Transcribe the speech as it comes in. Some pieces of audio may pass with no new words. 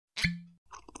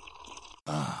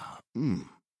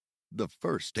The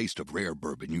first taste of rare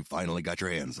bourbon you finally got your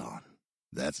hands on.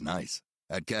 That's nice.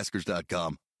 At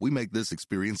Caskers.com, we make this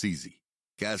experience easy.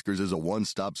 Caskers is a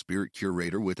one-stop spirit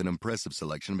curator with an impressive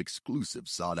selection of exclusive,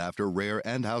 sought-after, rare,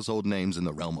 and household names in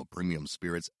the realm of premium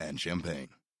spirits and champagne.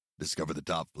 Discover the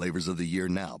top flavors of the year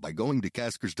now by going to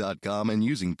Caskers.com and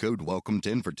using code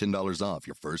WELCOME10 for $10 off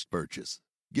your first purchase.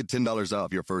 Get $10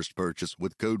 off your first purchase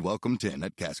with code WELCOME10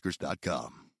 at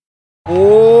Caskers.com.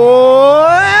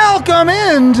 Welcome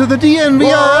into the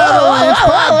DNVR Avalanche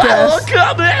podcast.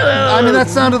 Welcome in. I mean, that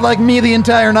sounded like me the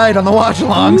entire night on the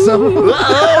watch-along, so...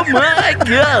 Oh, my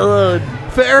God.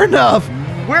 Fair enough.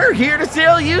 We're here to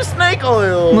sell you snake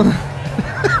oil.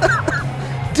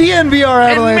 DNVR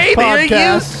And Avalanche maybe podcast.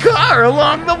 a used car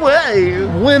along the way.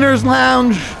 Winner's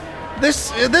Lounge.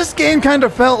 This game kind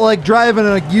of felt like driving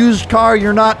a used car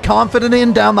you're not confident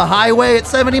in down the highway at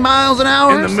 70 miles an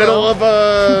hour. In the middle of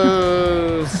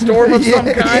a storm of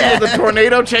some kind with a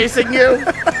tornado chasing you.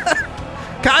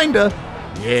 Kinda.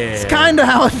 Yeah. It's kinda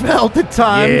how it felt at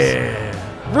times. Yeah.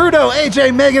 Rudo,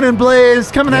 AJ, Megan, and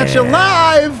Blaze coming at you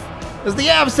live as the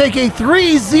Avs take a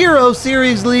 3-0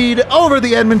 series lead over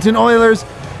the Edmonton Oilers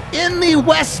in the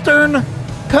Western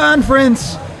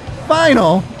Conference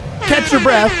Final. Catch your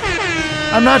breath.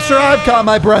 I'm not sure I've caught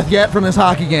my breath yet from this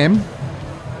hockey game.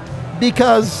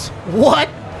 Because what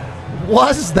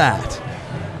was that?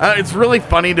 It's really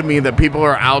funny to me that people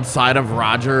are outside of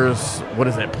Rogers. What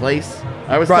is it? Place?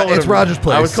 I was It's Rogers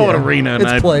Place. I was called arena. And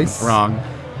It's Place. Wrong.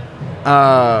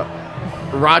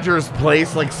 Rogers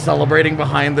Place, like celebrating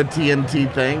behind the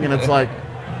TNT thing, and it's like,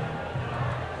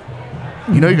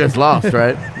 you guys lost,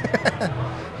 right?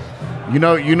 You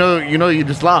know, you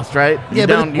just lost, right? Yeah, you're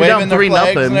but down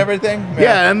 3-0 and everything.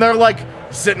 Yeah, and they're like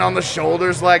sitting on the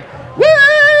shoulders, like, woo,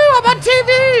 I'm on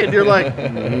TV, and you're like,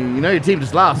 your team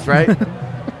just lost, right? It's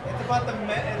about the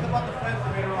friends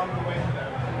that made it along the way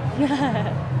to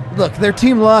them. Look, their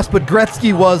team lost, but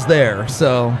Gretzky was there,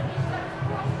 so,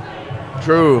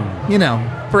 True.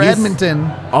 for He's Edmonton.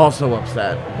 Also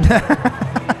upset.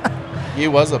 He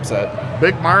was upset.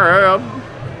 Big man.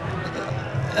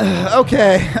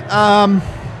 Okay,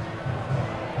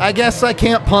 I guess I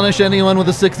can't punish anyone with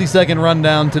a 60-second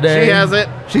rundown today. She has it.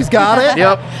 She's got it?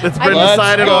 Yep, it's been Let's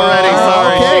decided go. already.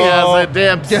 Sorry, Okay. she has it.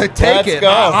 Damn. Yeah, take Let's it. go.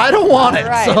 I don't want it.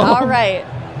 All right.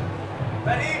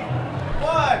 Ready?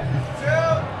 1, 2,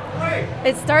 3.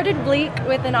 It started bleak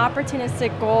with an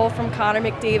opportunistic goal from Connor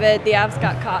McDavid. The Avs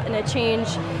got caught in a change,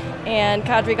 and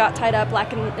Kadri got tied up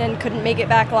and couldn't make it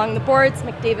back along the boards.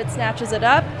 McDavid snatches it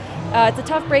up. It's a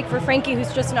tough break for Frankie,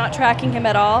 who's just not tracking him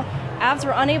at all. Avs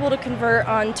were unable to convert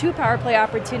on 2 power play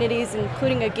opportunities,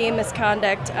 including a game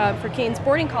misconduct for Kane's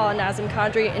boarding call on Nazem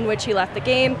Kadri, in which he left the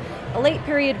game. A late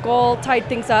period goal tied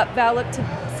things up. Val looked to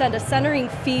send a centering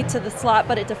feed to the slot,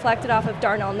 but it deflected off of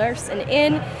Darnell Nurse and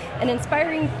in. An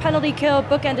inspiring penalty kill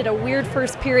bookended a weird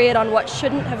first period on what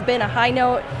shouldn't have been a high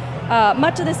note.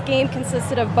 Much of this game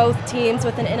consisted of both teams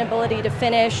with an inability to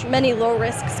finish, many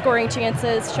low-risk scoring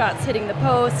chances, shots hitting the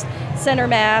post, center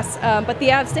mass, but the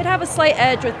Avs did have a slight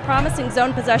edge with promising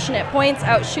zone possession at points,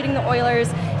 outshooting the Oilers,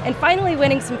 and finally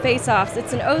winning some faceoffs.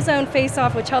 It's an O-zone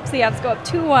faceoff, which helps the Avs go up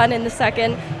 2-1 in the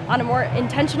second on a more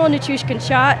intentional Nichushkin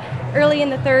shot. Early in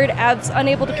the third, Avs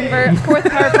unable to convert. Fourth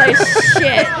power play,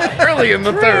 shit. Early in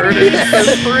the third,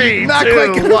 it's 3, Not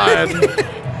 2, quite 1.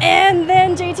 And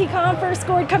then JT Compher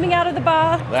scored coming out of the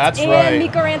box. That's and right. And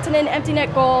Mikko Rantanen empty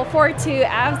net goal, 4-2.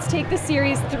 Avs take the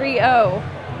series 3-0.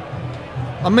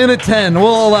 A minute 10.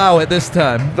 We'll allow it this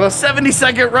time. The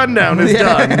 70-second rundown is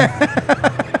done.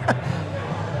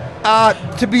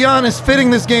 To be honest,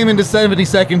 fitting this game into 70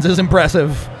 seconds is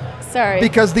impressive. Sorry.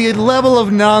 Because the level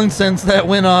of nonsense that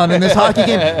went on in this hockey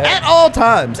game at all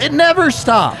times, it never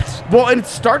stopped. Well, and it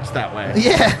starts that way.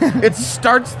 Yeah. It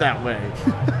starts that way.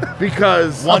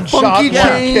 Because One shot, funky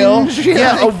one kill. change.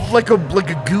 Yeah, like a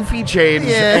goofy change,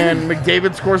 Yeah. and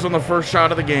McDavid scores on the first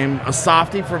shot of the game. A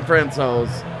softie from Francouz,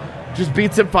 just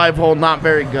beats it 5-hole, not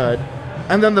very good.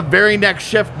 And then the very next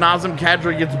shift, Nazem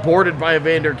Kadri gets boarded by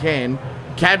Evander Kane.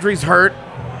 Kadri's hurt,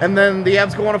 and then the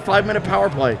Avs go on a 5-minute power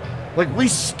play. Like, we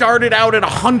started out at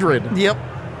 100. Yep.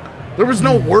 There was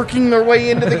no working their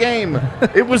way into the game.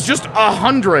 It was just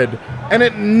 100, and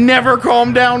it never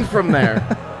calmed down from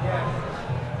there.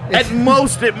 At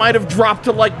most, it might have dropped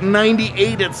to like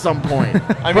 98 at some point.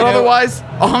 I mean, but otherwise,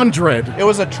 100. It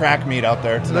was a track meet out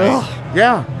there tonight. Ugh.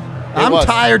 Yeah. I'm was.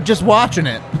 tired just watching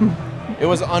it. It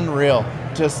was unreal.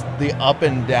 Just the up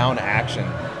and down action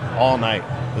all night.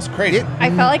 It was crazy. I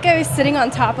felt like I was sitting on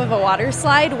top of a water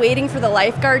slide waiting for the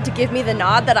lifeguard to give me the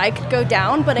nod that I could go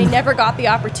down, but I never got the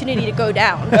opportunity to go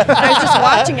down. I was just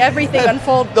watching everything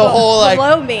unfold The whole, like,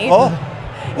 below me. oh,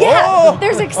 Yeah, Oh!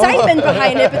 there's excitement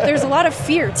behind it, but there's a lot of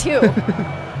fear too.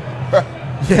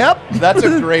 Yep. That's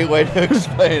a great way to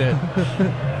explain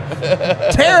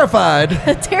it. Terrified,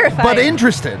 Terrifying. but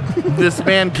interested. This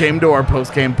man came to our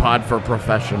post-game pod for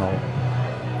professional.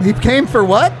 He came for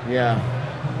what? Yeah.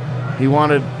 He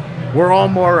wanted, we're all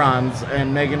morons,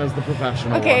 and Megan is the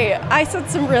professional Okay, one. I said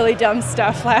some really dumb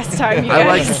stuff last time, you I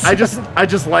guys.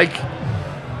 just like,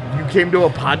 you came to a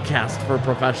podcast for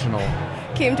professional.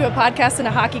 Came to a podcast and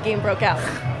a hockey game broke out.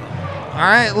 All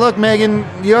right, look, Megan,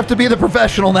 you have to be the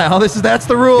professional now. That's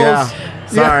the rules. Yeah.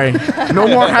 Sorry. No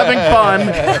more having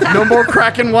fun. No more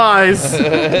cracking wise.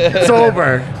 It's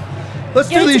over. Let's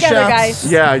Get do it these together, shots.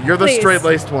 guys. Yeah, you're the Please.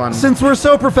 straight-laced one. Since we're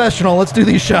so professional, let's do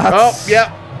these shots. Oh,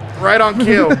 yep. Right on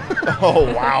cue.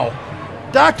 Oh, wow.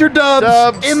 Dr. Dubs,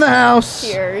 Dubs. in the house.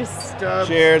 Cheers.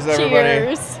 Cheers,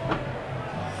 everybody. Cheers.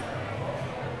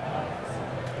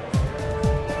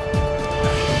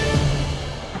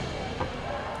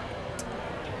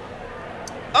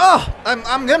 Oh,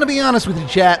 I'm going to be honest with you,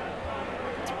 chat.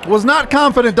 Was not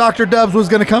confident Dr. Dubs was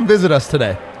going to come visit us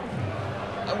today.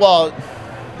 Well,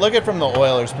 look at it from the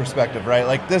Oilers' perspective, right?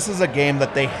 Like, this is a game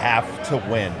that they have to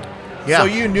win. Yeah. So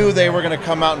you knew they were going to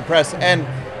come out and press, and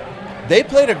they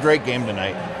played a great game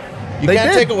tonight. You They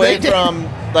can't did. take away They did. from,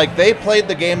 like, they played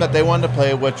the game that they wanted to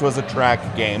play, which was a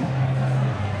track game.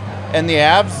 And the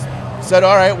Avs said,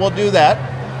 all right, we'll do that.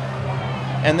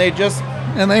 And they just,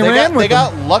 And they ran with they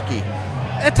them. got lucky.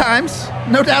 At times,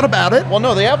 no doubt about it. Well,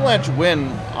 no, the Avalanche win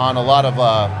on a lot of,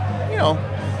 you know,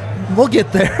 We'll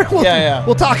get there. Yeah.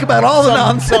 We'll talk about all the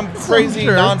some nonsense. crazy I'm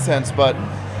sure. nonsense, but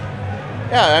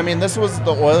yeah, I mean, this was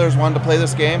the Oilers wanted to play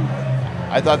this game.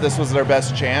 I thought this was their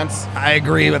best chance, I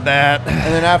agree with that.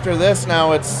 and then after this,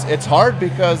 now it's hard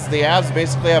because the Avs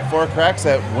basically have 4 cracks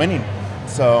at winning.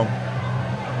 So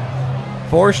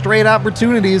 4 straight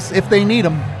opportunities if they need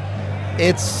them.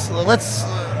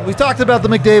 We talked about the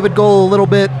McDavid goal a little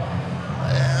bit.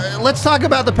 Let's talk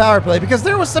about the power play because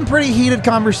there was some pretty heated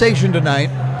conversation tonight.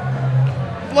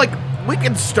 Like, we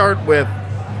can start with,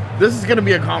 this is going to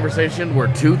be a conversation where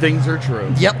 2 things are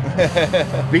true.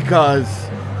 Yep. Because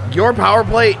your power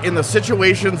play in the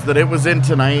situations that it was in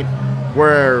tonight,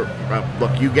 where,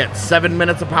 look, you get 7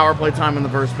 minutes of power play time in the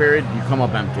first period, you come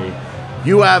up empty.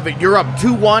 You're up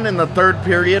 2-1 in the third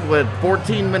period with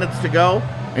 14 minutes to go,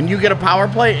 and you get a power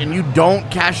play and you don't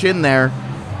cash in there,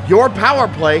 your power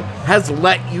play has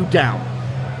let you down.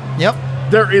 Yep.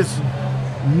 There is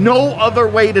no other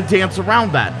way to dance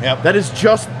around that. Yep. That is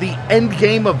just the end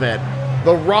game of it.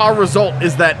 The raw result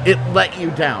is that it let you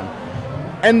down.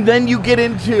 And then you get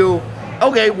into,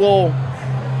 okay, well,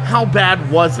 how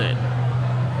bad was it?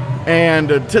 And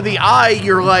to the eye,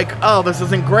 you're like, oh, this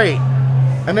isn't great.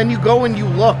 And then you go and you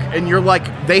look, and you're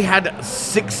like, they had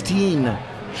 16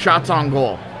 shots on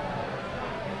goal.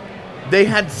 They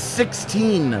had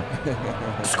 16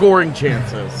 scoring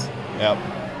chances. yep,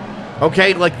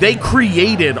 Okay, like they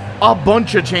created a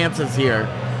bunch of chances here.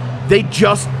 They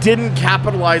just didn't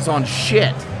capitalize on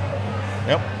shit.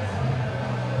 yep,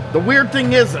 The weird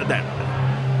thing is that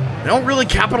they don't really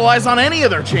capitalize on any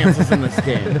of their chances in this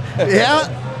game.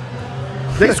 Yeah.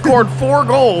 They scored 4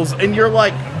 goals, and you're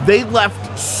like, they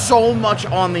left so much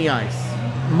on the ice.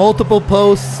 Multiple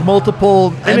posts, multiple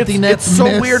And empty nets. it's so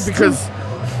missed. weird because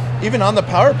even on the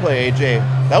power play, AJ,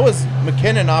 that was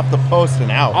McKinnon off the post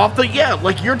and out. off the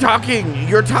like you're talking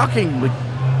like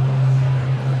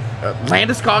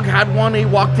Landeskog had one. He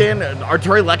walked in.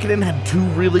 Arturi Lehkonen had 2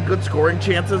 really good scoring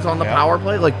chances on the Yeah. power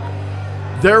play. Like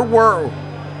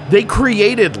they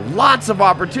created lots of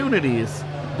opportunities.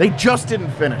 They just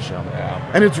didn't finish them.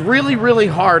 Yeah. And it's really, really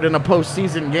hard in a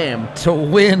postseason game to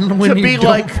win when to you be don't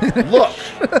like, finish. look,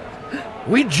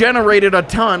 we generated a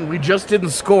ton. We just didn't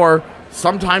score.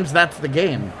 Sometimes that's the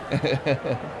game.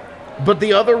 But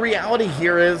the other reality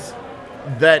here is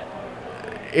that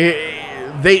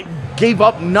they gave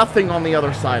up nothing on the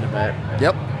other side of it.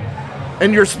 Yep.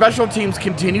 And your special teams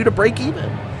continue to break even.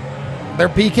 Their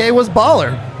PK was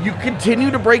baller. You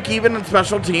continue to break even in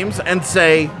special teams and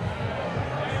say,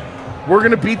 we're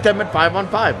going to beat them at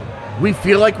 5-on-5. We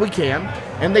feel like we can,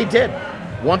 and they did.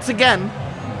 Once again,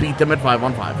 beat them at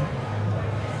 5-on-5.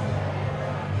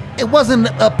 It wasn't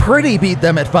a pretty beat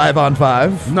them at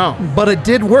 5-on-5. No. But it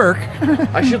did work.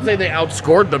 I should say they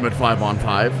outscored them at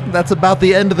 5-on-5. That's about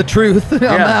the end of the truth on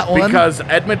that one. Because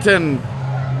Edmonton,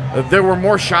 there were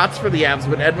more shots for the Avs,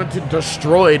 but Edmonton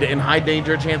destroyed in high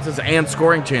danger chances and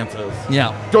scoring chances.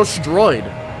 Yeah. Destroyed.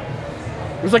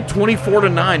 It was like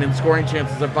 24-9 in scoring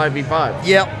chances at 5v5.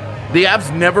 Yep. The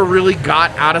Avs never really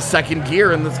got out of second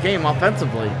gear in this game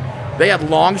offensively. They had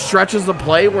long stretches of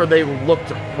play where they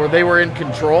were in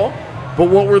control, But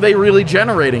what were they really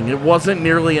generating? It wasn't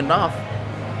nearly enough.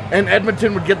 And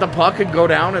Edmonton would get the puck and go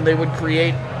down, and they would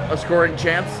create a scoring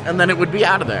chance, and then it would be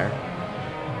out of there.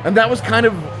 And that was kind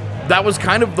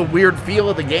of the weird feel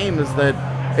of the game, is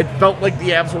that it felt like the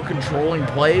Avs were controlling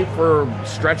play for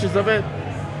stretches of it.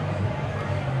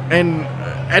 And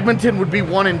Edmonton would be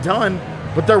one and done,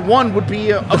 but their one would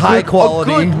be a high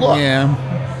quality. a good look. Yeah.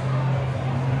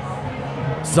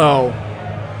 So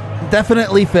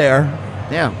Definitely fair.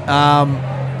 yeah.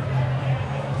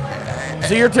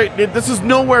 So you're this is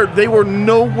nowhere. They were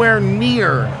nowhere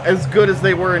near as good as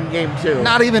they were in Game 2.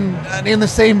 Not even in the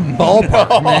same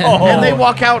ballpark, man. And they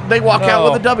walk out. They walk out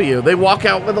No. with a W. They walk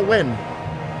out with a win.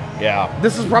 Yeah.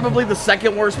 This is probably the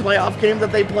second worst playoff game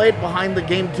that they played, behind the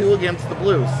Game 2 against the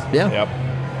Blues. Yeah. Yep.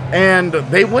 And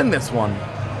they win this one.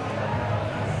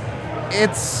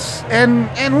 It's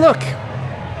and look,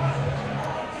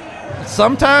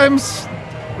 sometimes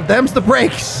them's the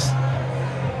breaks.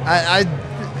 I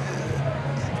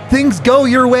things go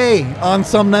your way on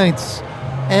some nights,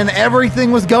 and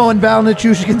everything was going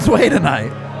Nichushkin's way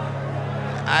tonight.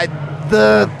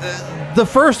 The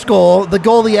first goal, the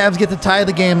goal the Avs get to tie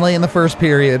the game late in the first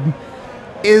period,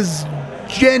 is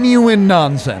genuine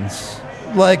nonsense.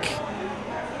 Like,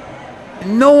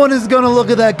 no one is going to look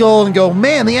at that goal and go,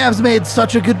 man, the Avs made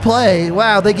such a good play.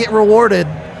 Wow, they get rewarded.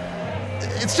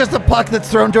 It's just a puck that's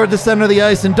thrown toward the center of the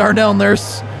ice, and Darnell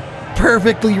Nurse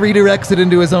perfectly redirects it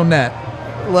into his own net.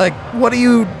 Like, what do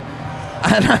you...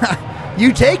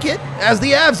 You take it. As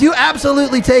the Avs, you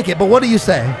absolutely take it. But what do you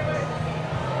say?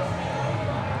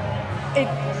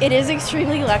 It is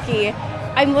extremely lucky.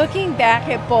 I'm looking back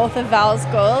at both of Val's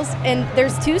goals, and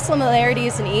there's two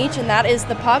similarities in each, and that is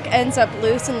the puck ends up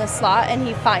loose in the slot, and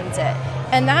he finds it.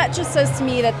 And that just says to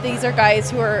me that these are guys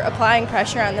who are applying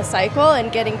pressure on the cycle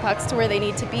and getting pucks to where they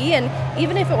need to be. And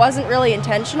even if it wasn't really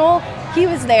intentional, he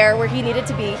was there where he needed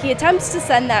to be. He attempts to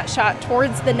send that shot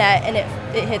towards the net, and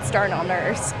it hits Darnell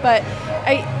Nurse. But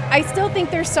I still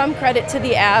think there's some credit to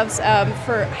the Avs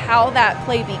for how that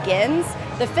play begins.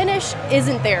 The finish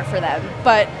isn't there for them,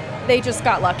 but they just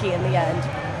got lucky in the end.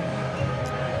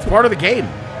 It's part of the game.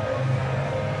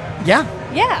 Yeah.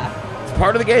 Yeah. It's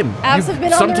part of the game. Avs have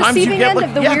been on the receiving end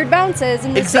of the yeah. weird bounces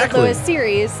in the Exactly. St. Louis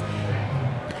series.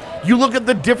 You look at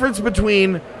the difference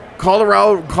between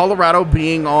Colorado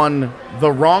being on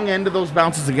the wrong end of those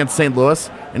bounces against St. Louis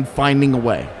and finding a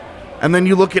way. And then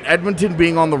you look at Edmonton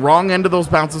being on the wrong end of those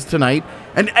bounces tonight.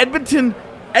 And Edmonton's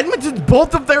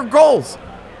both of their goals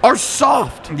are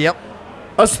soft. Yep.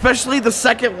 Especially the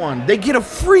second one. They get a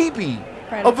freebie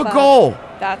Brandon of a Flach. goal.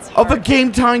 That's Of a hard.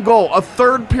 game-tying goal. A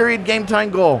third-period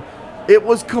game-tying goal. It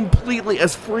was completely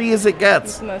as free as it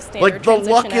gets. It's the most standard Like,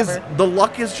 transition the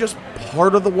luck is just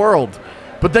part of the world.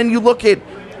 But then you look at,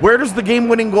 where does the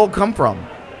game-winning goal come from?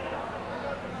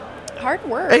 Hard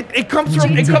work. It comes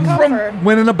from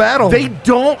Winning a battle. they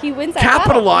don't He wins that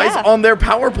capitalize battle, yeah. on their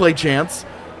power play chance.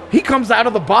 He comes out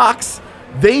of the box.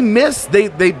 They miss. They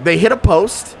hit a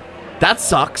post. That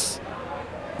sucks.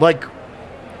 Like,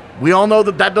 we all know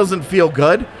that doesn't feel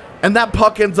good. And that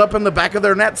puck ends up in the back of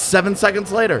their net 7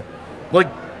 seconds later. Like,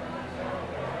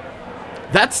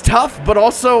 that's tough, but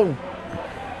also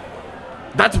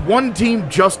that's one team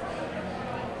just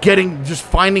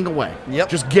finding a way. Yep.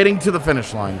 Just getting to the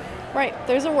finish line. Right.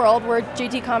 There's a world where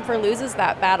JT Compher loses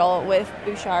that battle with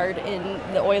Bouchard in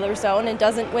the Oilers zone and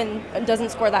doesn't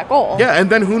score that goal. Yeah, and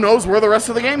then who knows where the rest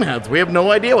of the game heads. We have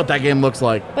no idea what that game looks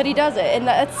like. But he does it, and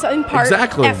that's in part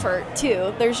Exactly. effort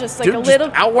too. There's just like Dude a just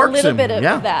little outworks him. bit of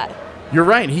Yeah. that. You're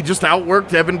right. He just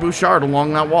outworked Evan Bouchard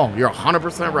along that wall. You're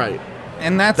 100% right.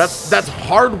 and That's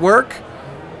hard work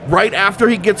right after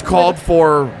he gets called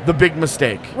for the big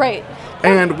mistake. Right.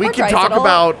 And we Or can talk Draisaitl.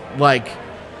 about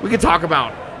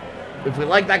if we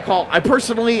like that call.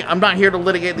 I'm not here to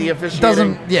litigate the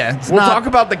officiating. it's We'll not, talk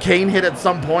about the Kane hit at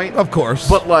some point. of course.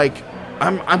 But like,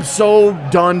 I'm so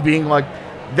done being like,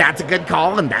 that's a good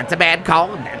call and that's a bad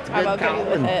call and that's a good I'm call. okay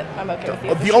with and it. I'm okay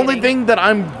with the only thing that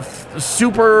I'm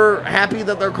super happy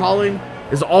that they're calling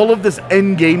is all of this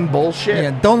end game bullshit.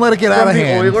 yeah, don't let it get out From of the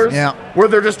hand. Oilers, Yeah. where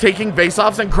they're just taking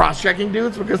faceoffs and cross-checking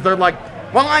dudes because they're like,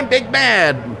 well, I'm big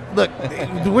bad. Look,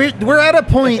 we're at a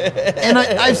point, and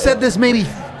I've said this maybe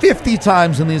 50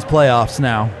 times in these playoffs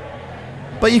now,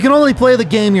 but you can only play the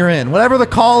game you're in. Whatever the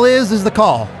call is the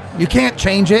call. You can't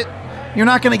change it. You're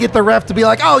not going to get the ref to be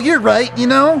like, oh, you're right,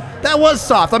 that was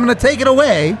soft. I'm going to take it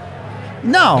away.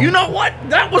 No. You know what?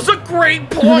 That was a great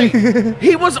point.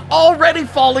 He was already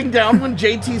falling down when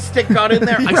JT's stick got in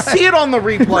there. I see it on the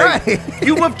replay. Right.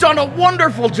 You have done a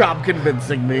wonderful job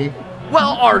convincing me.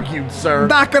 Well argued, sir.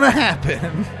 Not going to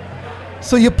happen.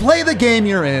 So you play the game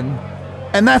you're in,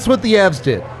 and that's what the Avs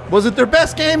did. Was it their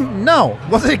best game? No.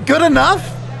 Was it good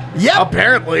enough? Yep.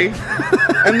 Apparently.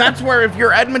 And that's where, if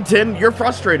you're Edmonton, you're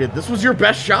frustrated. This was your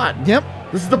best shot. Yep.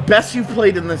 This is the best you've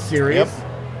played in this series. Yep.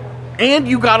 And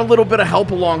you got a little bit of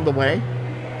help along the way.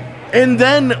 And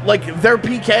then, like, their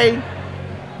PK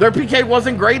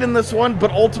wasn't great in this one,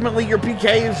 but ultimately your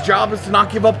PK's job is to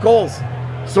not give up goals.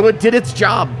 So it did its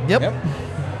job. Yep.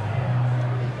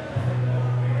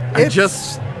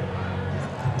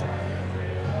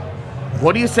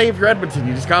 What do you say if you're Edmonton?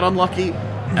 You just got unlucky,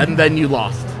 and then you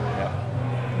lost.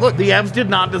 Look, the Avs did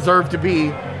not deserve to be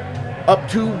up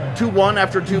 2-1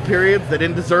 after 2 periods. They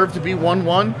didn't deserve to be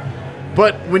 1-1.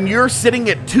 But when you're sitting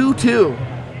at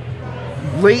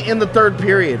 2-2 late in the third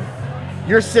period,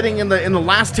 you're sitting in the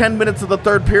last 10 minutes of the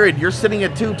third period, you're sitting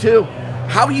at 2-2.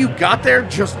 How you got there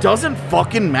just doesn't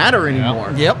fucking matter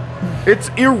anymore. Yep. It's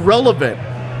irrelevant.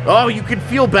 Oh, you can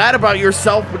feel bad about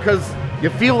yourself because you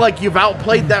feel like you've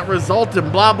outplayed that result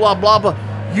and blah, blah, blah, blah.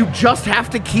 You just have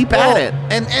to keep at it.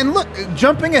 And look,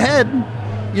 jumping ahead,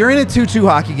 you're in a 2-2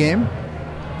 hockey game.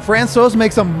 Francouz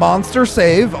makes a monster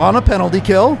save on a penalty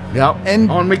kill. Yep. And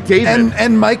on McDavid.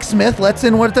 And Mike Smith lets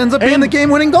in what ends up being the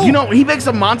game-winning goal. You know, he makes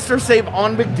a monster save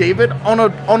on McDavid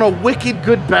on a wicked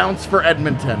good bounce for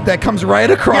Edmonton. That comes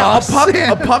right across.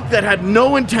 A puck that had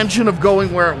no intention of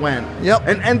going where it went. Yep.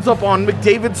 And ends up on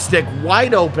McDavid's stick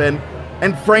wide open,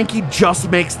 and Frankie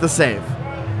just makes the save.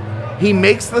 He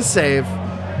makes the save.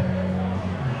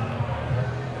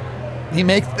 He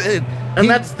makes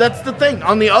that's the thing.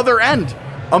 On the other end,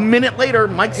 a minute later,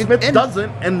 Mike Smith doesn't,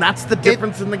 and that's the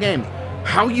difference in the game.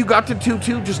 How you got to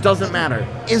 2-2 just doesn't matter.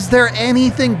 Is there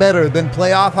anything better than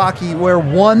playoff hockey where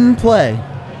one play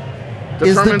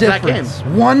is the Determines that game. difference?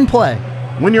 One play.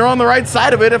 When you're on the right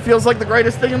side of it, it feels like the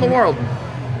greatest thing in the world.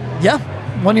 Yeah.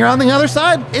 When you're on the other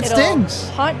side, it It'll stings.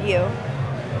 haunt you.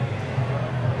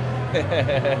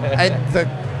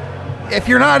 If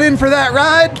you're not in for that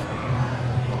ride,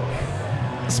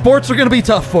 sports are going to be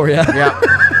tough for you. Yeah.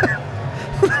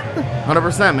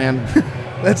 100%, man.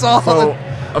 That's all. So,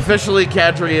 officially,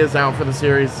 Kadri is out for the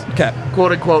series. Okay.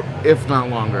 Quote unquote, if not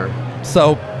longer.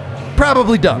 So,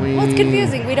 probably done. Well, it's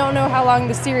confusing. We don't know how long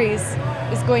the series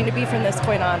is going to be from this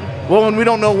point on. Well, and we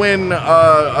don't know when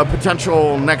a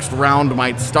potential next round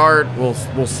might start. We'll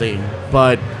see.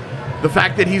 But the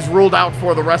fact that he's ruled out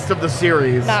for the rest of the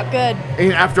series Not good.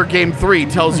 after Game 3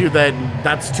 tells you that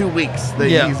that's 2 weeks that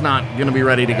he's not going to be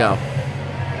ready to go.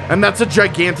 And that's a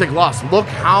gigantic loss. Look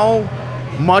how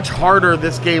much harder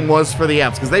this game was for the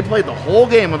Avs, because they played the whole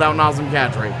game without Nazem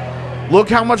Kadri. Look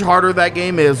how much harder that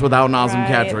game is without Nazem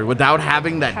Kadri, without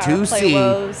having that Power play 2C,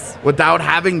 woes. without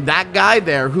having that guy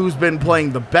there who's been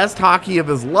playing the best hockey of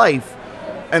his life.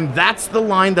 And that's the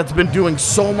line that's been doing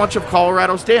so much of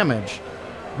Colorado's damage.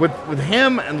 With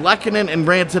him and Lehkonen and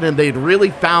Rantanen, they'd really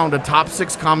found a top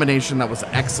 6 combination that was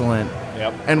excellent.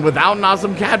 Yep. And without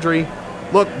Nazem Kadri,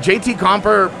 look, JT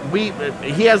Compher,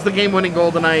 he has the game-winning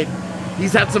goal tonight.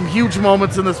 He's had some huge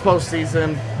moments in this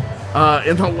postseason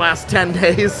in the last 10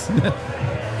 days.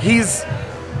 He's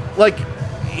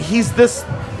this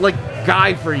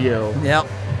guy for you. Yep.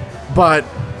 But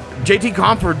JT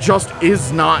Compher just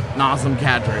is not Nazem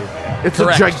Kadri. It's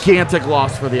Correct. a gigantic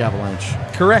loss for the Avalanche.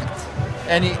 Correct.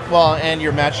 And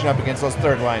you're matching up against those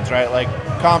third lines, right? Like,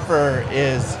 Compher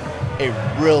is a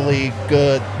really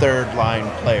good third line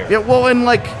player. Yeah, well, and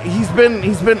he's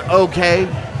been okay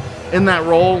in that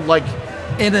role. Like,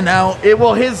 In and out. his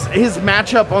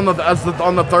matchup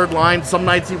on the third line. Some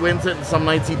nights he wins it, and some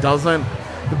nights he doesn't.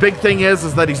 The big thing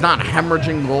is that he's not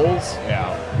hemorrhaging goals.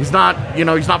 Yeah. He's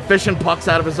not fishing pucks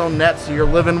out of his own net, so you're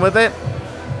living with it.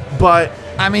 But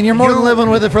I mean, you're more than living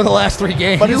with it for the last 3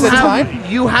 games. But is it time?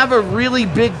 you have a really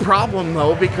big problem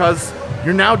though, because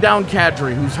you're now down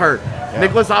Kadri, who's hurt. Yeah.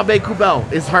 Nicholas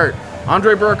Aube-Kubel is hurt.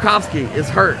 Andrei Burakovsky is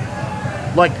hurt.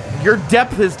 Like, your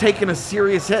depth has taken a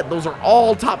serious hit. Those are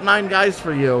all top 9 guys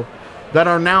for you that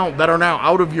are now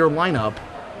out of your lineup,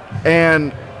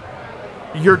 and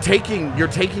you're taking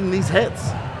these hits.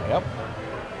 Yep.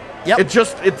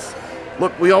 Yep.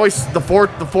 Look, we always the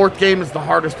fourth game is the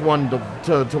hardest one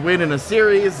to win in a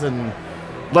series, and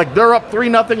they're up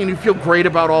 3-0 and you feel great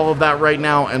about all of that right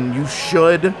now, and you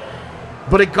should.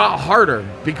 But it got harder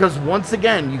because once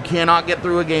again you cannot get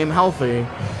through a game healthy,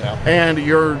 and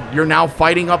you're now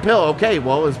fighting uphill. Okay,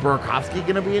 well, is Burakovsky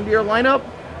going to be into your lineup?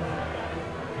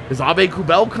 Is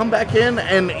Aube-Kubel come back in?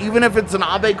 And even if it's an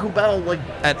Aube-Kubel,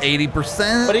 at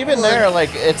 80%. But even there,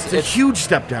 it's a huge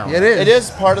step down. It is. It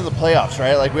is part of the playoffs,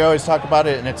 right? Like, we always talk about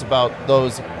it, and it's about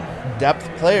those depth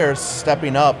players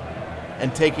stepping up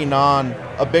and taking on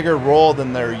a bigger role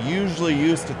than they're usually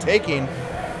used to taking.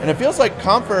 And it feels like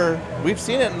Compher, we've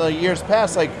seen it in the years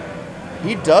past,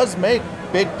 he does make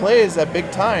big plays at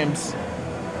big times.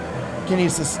 Can he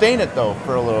sustain it, though,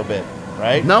 for a little bit,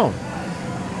 right? No.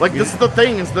 Like, this is the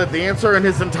thing, is that the answer in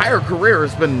his entire career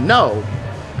has been no.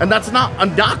 And that's not a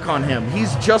knock on him.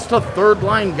 He's just a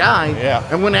third-line guy. Yeah.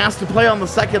 And when asked to play on the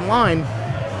second line,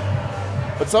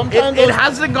 but sometimes it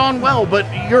hasn't gone well. But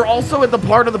you're also at the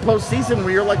part of the postseason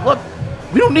where you're like, look,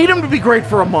 we don't need him to be great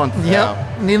for a month.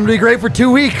 Yep. Need him to be great for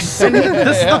 2 weeks. And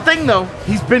this is the thing, though.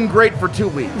 He's been great for 2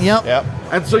 weeks. Yep.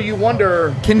 And so you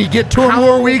wonder, Can you get 2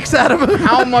 more weeks out of him?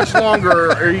 how much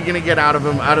longer are you going to get out of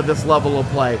him, out of this level of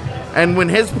play? And when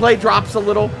his play drops a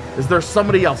little, is there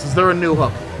somebody else? Is there a new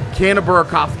hook? Can a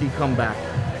Burakovsky come back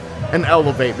and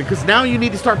elevate? Because now you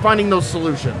need to start finding those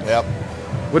solutions. Yep.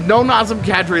 With no Nazem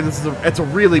Kadri, it's a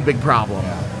really big problem.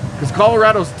 Because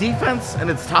Colorado's defense and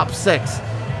its top 6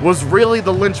 was really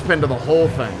the linchpin to the whole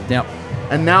thing. Yep.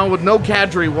 And now with no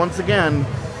Kadri, once again,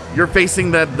 you're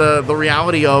facing the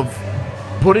reality of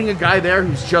putting a guy there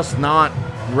who's just not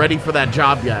ready for that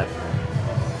job yet.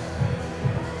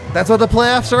 That's what the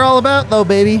playoffs are all about, though,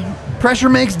 baby. Pressure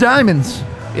makes diamonds.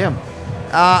 Yeah.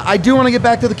 I do want to get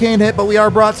back to the Kane hit, but we are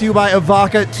brought to you by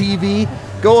Avaca TV.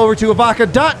 Go over to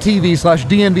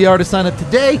avaca.tv/DNVR to sign up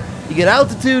today. You get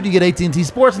Altitude, you get AT&T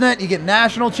Sportsnet, you get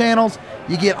national channels,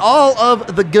 you get all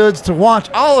of the goods to watch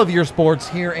all of your sports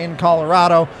here in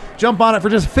Colorado. Jump on it for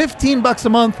just $15 a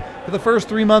month for the first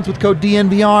 3 months with code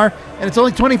DNVR, and it's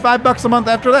only $25 a month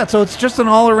after that, so it's just an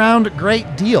all-around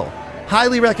great deal.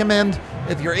 Highly recommend.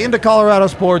 If you're into Colorado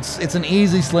sports, it's an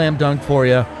easy slam dunk for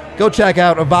you. Go check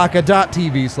out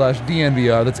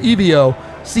avaca.tv/DNVR. That's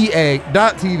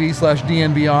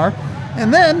EVOCA.tv/DNVR.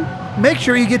 And then make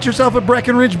sure you get yourself a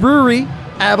Breckenridge Brewery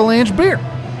Avalanche beer.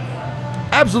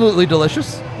 Absolutely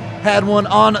delicious. Had one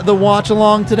on the watch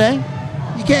along today.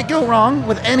 You can't go wrong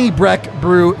with any Breck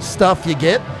Brew stuff you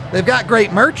get. They've got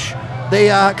great merch. They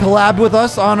collabed with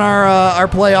us on our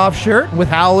playoff shirt with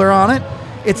Howler on it.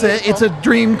 It's a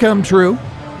dream come true.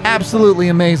 Absolutely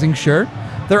amazing shirt.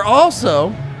 They're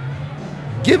also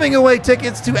giving away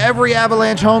tickets to every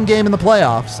Avalanche home game in the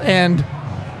playoffs. And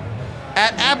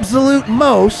at absolute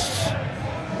most,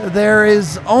 there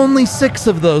is only 6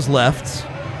 of those left.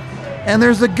 And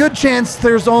there's a good chance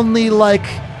there's only like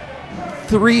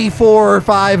 3, 4, or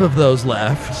 5 of those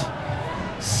left.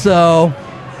 So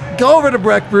go over to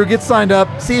Breck Brew, get signed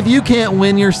up, see if you can't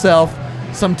win yourself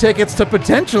some tickets to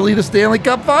potentially the Stanley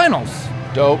Cup Finals.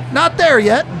 Dope. Not there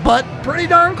yet, but pretty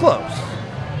darn close.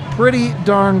 Pretty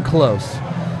darn close.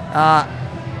 All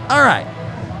right.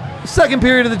 Second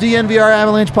period of the DNVR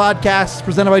Avalanche podcast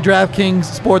presented by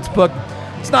DraftKings Sportsbook.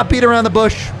 Let's not beat around the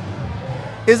bush.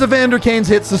 Is Evander Kane's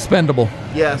hit suspendable?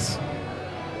 Yes.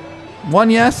 1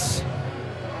 yes.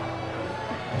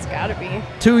 It's gotta be.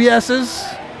 2 yeses.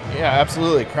 Yeah,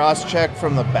 absolutely. Cross-check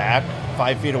from the back,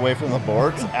 5 feet away from the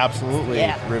boards. Absolutely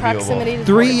Yeah, reviewable. proximity to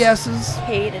 3 boards. yeses.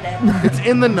 Hated it. It's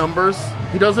in the numbers.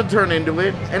 He doesn't turn into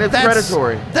it, and it's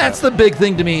predatory. That's the big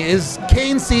thing to me is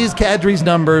Kane sees Kadri's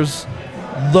numbers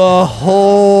the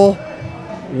whole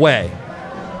way.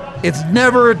 It's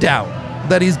never a doubt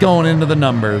that he's going into the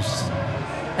numbers,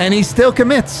 and he still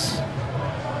commits.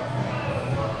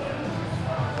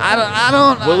 I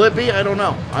don't. Will it be? I don't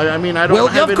know. I mean, I don't. Well,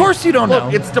 have of course you don't Look, know.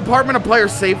 it's Department of Player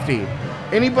Safety.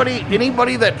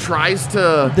 Anybody that tries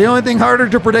to The only thing harder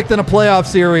to predict than a playoff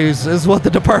series is what the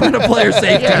Department of Player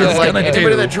Safety is like going to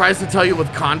anybody do. that tries to tell you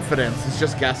with confidence is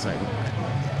just guessing.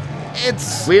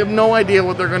 It's We have no idea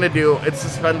what they're going to do. It's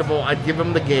suspendable. I'd give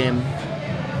him the game.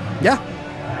 yeah.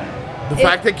 The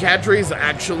fact that Kadri's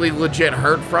actually legit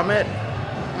hurt from it,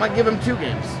 I might give him 2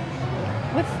 games.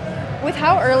 With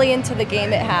how early into the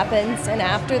game it happens and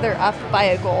after they're up by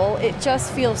a goal, it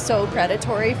just feels so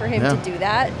predatory for him Yeah. to do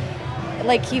that.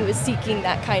 Like he was seeking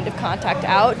that kind of contact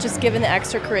out, just given the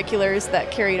extracurriculars that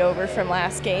carried over from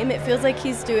last game. It feels like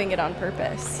he's doing it on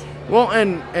purpose. Well,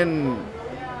 and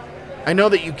I know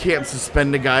that you can't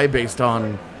suspend a guy based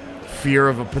on fear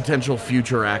of a potential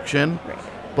future action,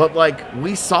 but like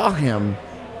we saw him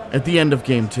at the end of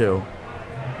game 2.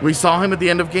 We saw him at the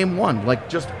end of game 1, like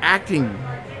just acting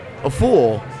a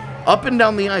fool up and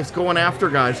down the ice, going after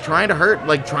guys, trying to hurt,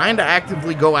 like trying to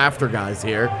actively go after guys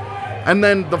here. And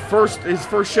then his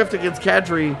first shift against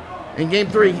Kadri in game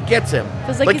 3, he gets him.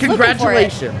 Feels like he's looking for it.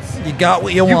 Congratulations. You got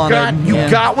what you wanted. You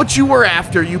got what you were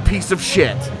after, you piece of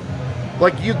shit.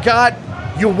 Like you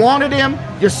wanted him,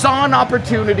 you saw an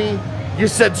opportunity, you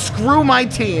said, screw my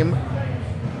team,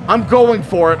 I'm going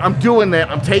for it, I'm doing it,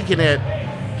 I'm taking it.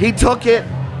 He took it,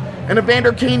 and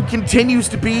Evander Kane continues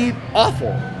to be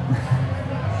awful.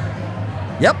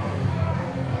 Yep.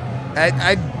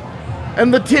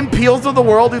 And the Tim Peels of the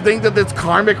world who think that it's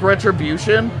karmic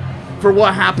retribution for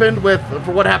what happened with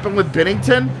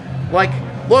Binnington. Like,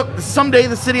 look, someday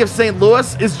the city of St.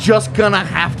 Louis is just gonna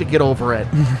have to get over it.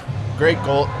 Great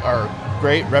goal or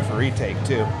great referee take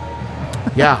too.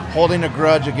 Yeah. Holding a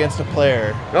grudge against a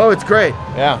player. Oh, it's great.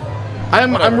 Yeah.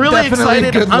 I'm really Definitely a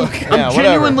excited. good I'm, look. I'm Yeah,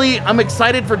 genuinely I'm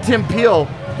excited for Tim Peel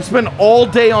to spend all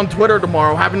day on Twitter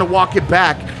tomorrow having to walk it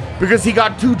back because he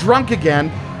got too drunk again,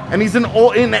 and he's an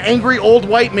angry old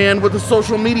white man with a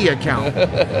social media account.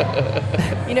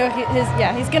 You know,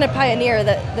 he's going to pioneer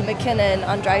that the McKinnon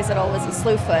on Draisaitl was a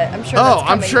slew foot. I'm sure. Oh,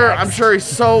 that's coming I'm next. sure he's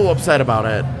so upset about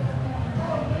it.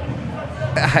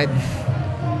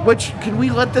 Which, can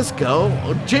we let this go?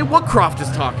 Jay Woodcroft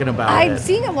is talking about I'm it.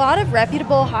 seeing a lot of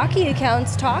reputable hockey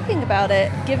accounts talking about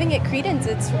it, giving it credence.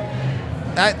 It's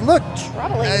Look,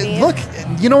 troubling me. look,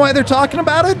 you know why they're talking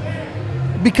about it?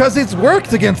 Because it's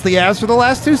worked against the Avs for the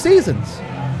last 2 seasons.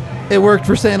 It worked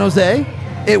for San Jose.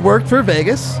 It worked for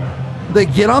Vegas. They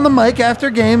get on the mic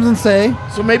after games and say,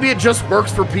 So maybe it just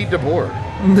works for Pete DeBoer.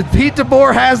 Pete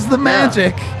DeBoer has the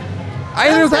magic.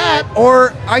 Either that,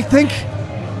 or I think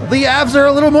the Avs are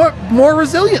a little more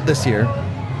resilient this year.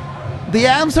 The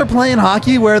Avs are playing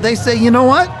hockey where they say, you know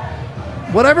what?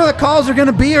 Whatever the calls are going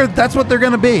to be, or that's what they're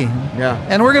going to be. Yeah.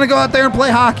 And we're going to go out there and play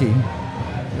hockey.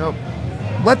 Nope.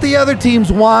 Let the other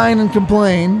teams whine and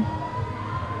complain.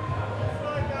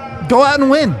 Go out and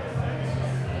win.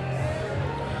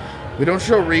 We don't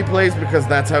show replays because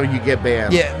that's how you get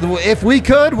banned. Yeah, if we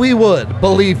could, we would.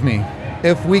 Believe me.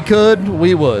 If we could,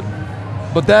 we would.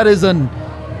 But that is an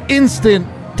instant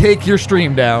take your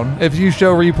stream down if you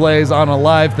show replays on a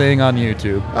live thing on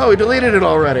YouTube. Oh, he deleted it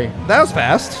already. That was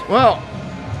fast. Well,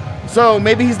 so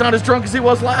maybe he's not as drunk as he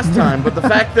was last time, but the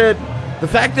fact that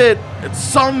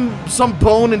some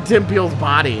bone in Tim Peel's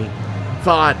body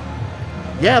thought,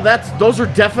 yeah, those are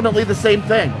definitely the same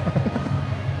thing.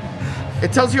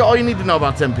 It tells you all you need to know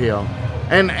about Tim Peel.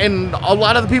 And a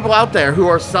lot of the people out there who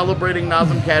are celebrating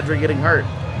Nazem Kadri getting hurt.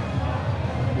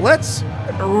 Let's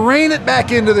rein it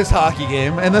back into this hockey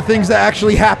game and the things that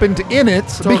actually happened in it,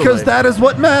 Totally. because that is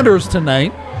what matters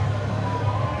tonight.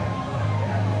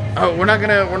 Oh, we're not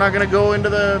gonna go into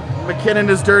the McKinnon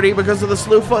is dirty because of the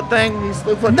slew foot thing. He's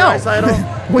slew foot No,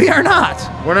 Draisaitl. we are not.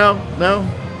 We're not.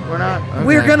 Okay.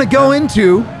 We're going to go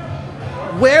into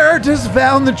where does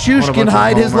Val What a bunch Nichushkin of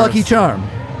hide his homers. lucky charm?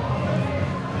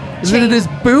 Is it in his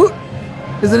boot?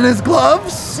 Is it in his gloves?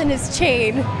 It's in his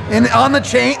chain. And on the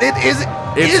chain? Is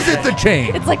it the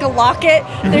chain? It's like a locket.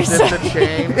 There's Is it the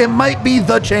chain? It might be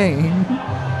the chain.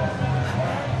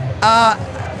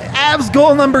 Avs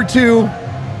goal number 2.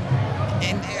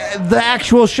 And, the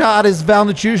actual shot is Val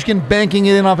Nichushkin banking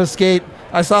it in off a skate.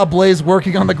 I saw Blaze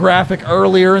working on the graphic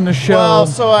earlier in the show. Well,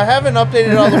 so I haven't updated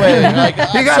it all the way. Like,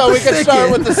 You got so the we can stick start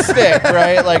in. with the stick,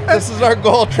 right? Like, this is our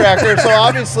goal tracker. So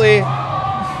obviously,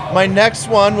 my next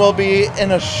one will be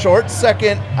in a short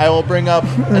second. I will bring up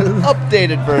an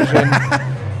updated version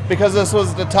because this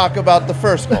was to talk about the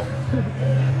first goal.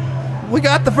 we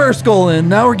got the first goal in.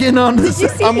 Now we're getting on to Did you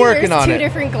the see I'm he working wears on two it.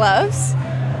 different gloves?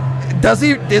 Does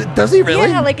he really?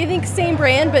 Yeah, like I think same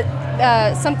brand, but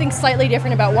something slightly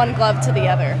different about one glove to the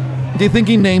other. Do you think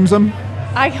he names them?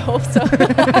 I hope so.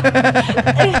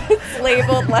 It's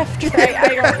labeled left, right. I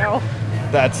don't know.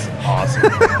 That's awesome.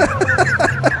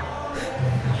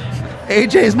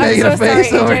 AJ's I'm making so a face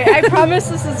sorry, over AJ. I promise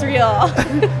this is real.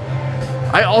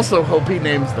 I also hope he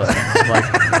names them. Like,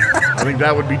 I think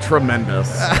that would be tremendous.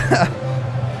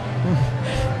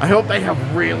 I hope they have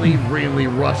really, really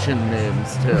Russian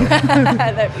names too.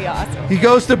 That'd be awesome. He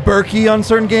goes to Berkey on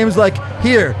certain games like,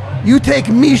 here, you take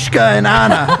Mishka and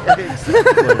Anna.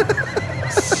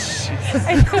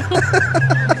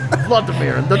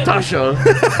 Vladimir and Natasha.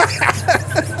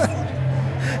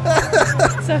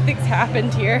 Something's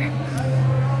happened here.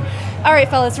 All right,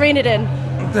 fellas, rein it in.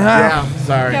 Yeah,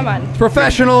 sorry. Come on.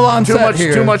 Professional on Too set much,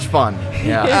 here. too much fun.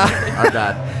 Yeah, our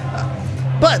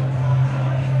bad. But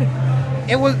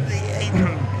it was.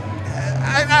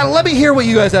 Let me hear what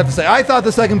you guys have to say. I thought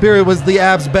the second period was the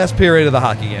Avs' best period of the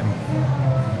hockey game.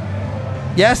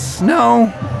 Yes? No?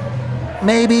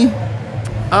 Maybe?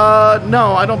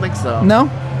 No, I don't think so. No?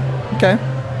 Okay.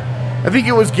 I think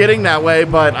it was getting that way,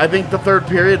 but I think the third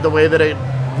period, the way that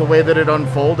it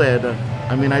unfolded,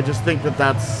 I mean, I just think that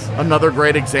that's another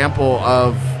great example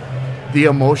of the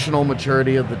emotional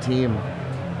maturity of the team.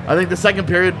 I think the second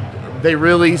period, they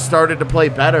really started to play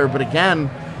better, but again,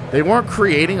 they weren't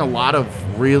creating a lot of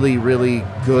really, really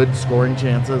good scoring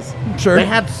chances. Sure. They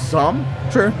had some,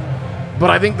 Sure. but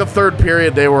I think the third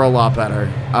period they were a lot better.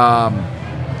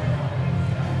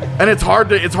 And it's hard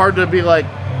to be like,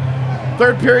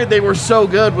 third period they were so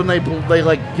good when they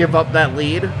like give up that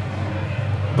lead,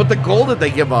 but the goal that they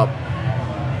give up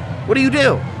What do you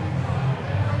do?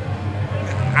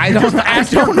 I don't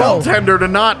Ask your know. goaltender to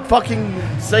not fucking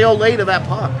say olay to that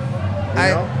puck. You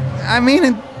know? I mean,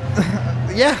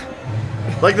 yeah.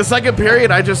 Like the second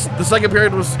period, the second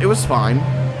period was fine.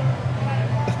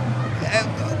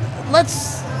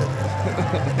 Let's.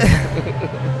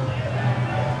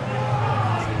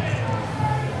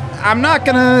 I'm not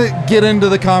gonna get into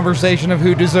the conversation of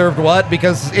who deserved what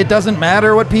because it doesn't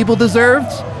matter what people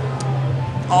deserved.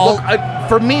 Look,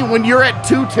 for me, when you're at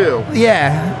 2-2,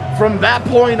 Yeah. from that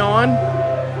point on,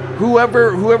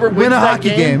 whoever wins Win a that hockey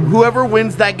game. whoever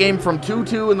wins that game from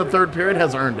 2-2 in the third period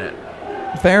has earned it.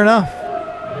 Fair enough.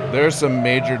 There's some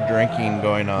major drinking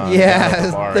going on. Yeah, at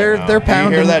the bar they're right now. they're Do you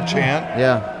pounding. hear that chant?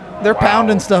 Yeah. They're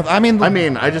pounding stuff. I mean,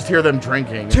 I just hear them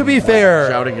drinking. To be and, fair-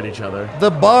 shouting at each other. the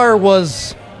bar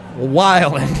was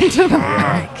wilding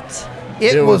tonight.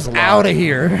 It was was out of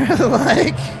here.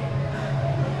 Like,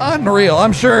 unreal.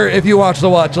 I'm sure if you watched the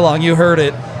watch along, you heard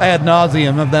it ad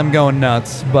nauseum of them going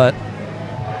nuts. But,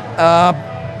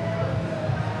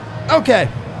 okay.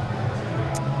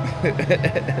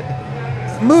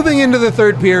 Moving into the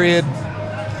third period,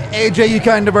 AJ, you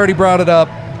kind of already brought it up.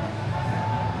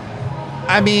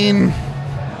 I mean,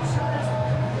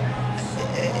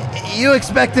 you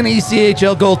expect an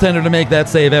ECHL goaltender to make that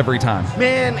save every time.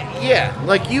 Man, yeah.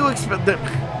 Like you expect that.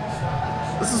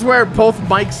 This is where both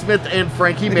Mike Smith and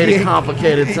Frankie made it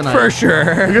complicated tonight. For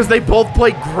sure. Because they both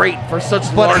played great for such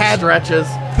But large had stretches.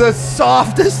 The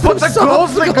softest But of the soft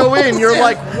goals that go in, you're yeah.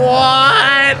 like,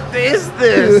 what is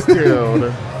this,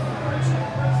 dude?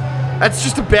 That's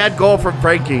just a bad goal from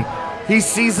Frankie. He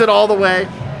sees it all the way.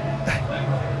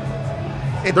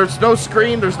 There's no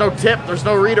screen, there's no tip, there's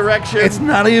no redirection. It's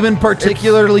not even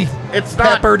particularly it's not-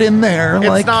 peppered in there. It's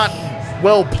like, not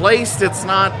well placed. It's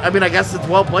not. I mean, I guess it's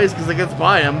well placed because it gets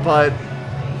by him. But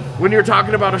when you're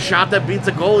talking about a shot that beats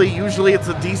a goalie, usually it's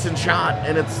a decent shot,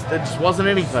 and it just wasn't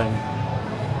anything.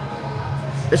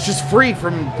 It's just free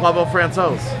from Pavel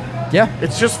Francouz. Yeah.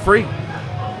 It's just free.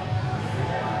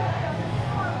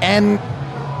 And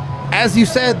as you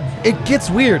said, it gets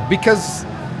weird because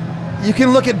you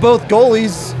can look at both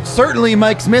goalies. Certainly,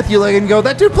 Mike Smith, you look and go,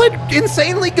 that dude played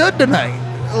insanely good tonight.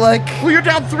 Like, Well, you're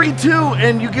down 3-2,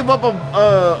 and you give up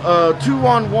a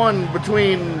 2-on-1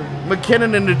 between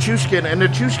McKinnon and Nichushkin, and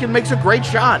Nichushkin makes a great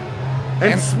shot,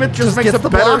 and Smith just makes gets a the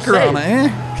better blocker save. on it.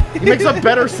 Eh? He makes a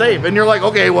better save, and you're like,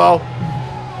 okay, well,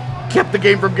 kept the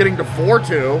game from getting to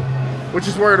 4-2, which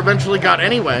is where it eventually got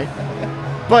anyway.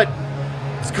 But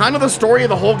it's kind of the story of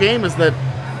the whole game is that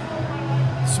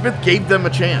Smith gave them a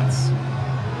chance,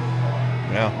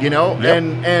 Yeah. you know, Yep.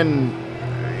 and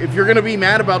if you're gonna be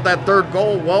mad about that third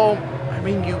goal, well, I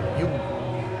mean,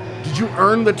 did you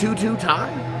earn the 2-2 tie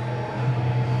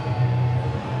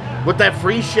with that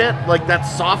free shit, like that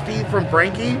softie from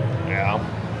Frankie? Yeah.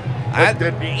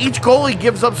 Each goalie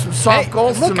gives up some soft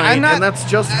goals Look, tonight, I'm not- and that's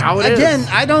just how it is. Again,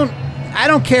 I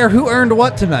don't care who earned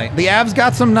what tonight. The Avs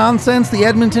got some nonsense. The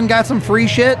Edmonton got some free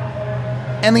shit,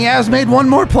 and the Avs made one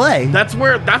more play. That's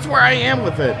where I am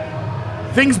with it.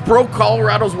 Things broke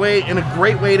Colorado's way in a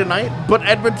great way tonight, but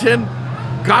Edmonton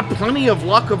got plenty of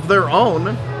luck of their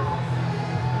own.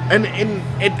 And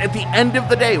at the end of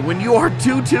the day, when you are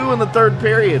 2-2 in the third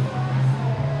period,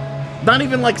 not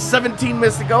even like 17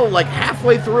 minutes to go, like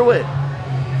halfway through it,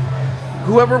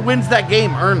 whoever wins that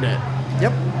game earned it.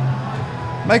 Yep.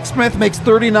 Mike Smith makes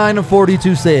 39 of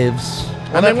 42 saves.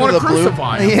 And they after want to the Blue-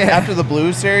 crucify him. Yeah. After the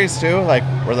Blues series too, like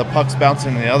where the puck's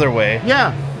bouncing the other way,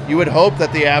 Yeah. you would hope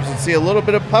that the Avs would see a little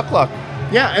bit of puck luck.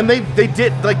 Yeah, and they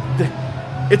did, like,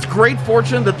 it's great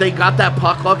fortune that they got that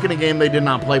puck luck in a game they did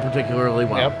not play particularly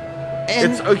well. Yep.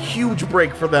 And It's a huge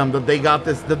break for them that they got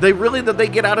this, that they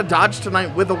get out of Dodge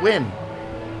tonight with a win.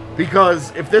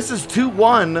 Because if this is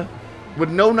 2-1 with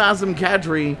no Nazem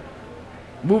Kadri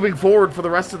moving forward for the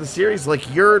rest of the series,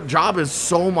 like, your job is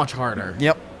so much harder.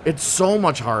 Yep. It's so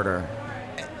much harder.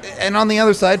 And on the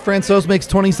other side, Francouz makes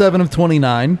 27 of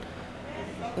 29.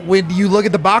 When you look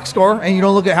at the box score and you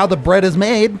don't look at how the bread is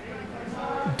made,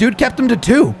 dude kept him to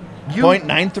 2.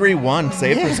 .931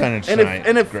 save percentage And tonight.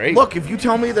 if Great. look, if you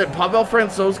tell me that Pavel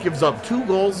Francouz gives up 2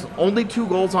 goals, only 2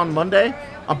 goals on Monday,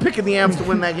 I'm picking the Avs to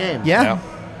win that game. Yeah. Yeah.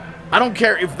 I don't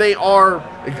care if they are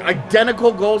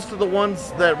identical goals to the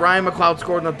ones that Ryan McLeod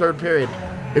scored in the third period.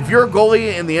 If you're a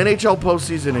goalie in the NHL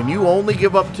postseason and you only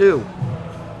give up 2,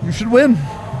 You should win.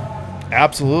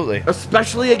 Absolutely.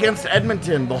 especially against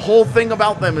Edmonton, the whole thing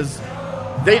about them is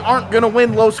they aren't going to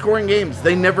win low-scoring games.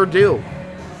 They never do.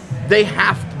 They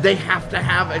have to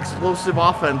have explosive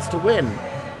offense to win.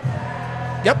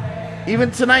 Yep.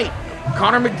 Even tonight,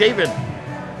 Connor McDavid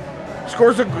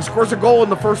scores a goal in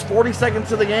the first 40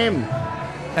 seconds of the game.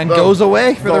 and goes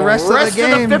away for the rest of the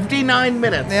game. Of the 59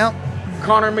 minutes. Yep.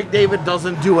 Connor McDavid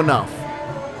doesn't do enough.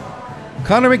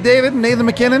 Connor McDavid and Nathan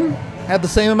McKinnon had the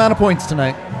same amount of points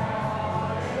tonight.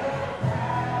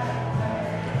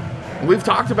 We've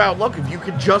talked about, look, if you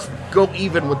could just go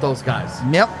even with those guys.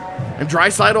 Yep. And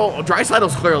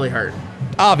Draisaitl's clearly hurt.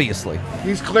 Obviously.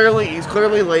 He's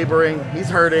clearly laboring. He's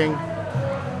hurting.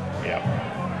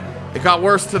 Yeah. It got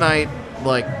worse tonight.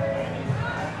 Like,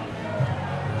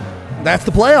 that's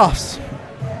the playoffs.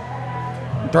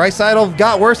 Draisaitl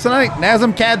got worse tonight.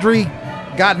 Nazem Kadri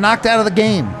got knocked out of the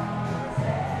game.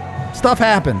 Stuff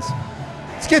happens.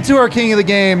 Let's get to our king of the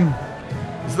game.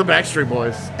 It's the Backstreet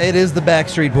Boys. It is the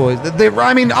Backstreet Boys.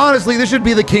 I mean, honestly, this should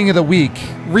be the king of the week,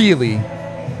 really.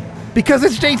 Because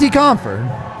it's JT Compher.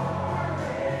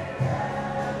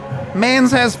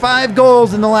 Mans has 5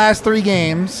 goals in the last 3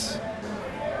 games.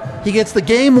 He gets the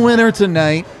game winner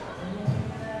tonight.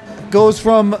 Goes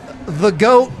from the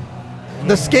GOAT,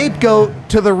 the scapegoat,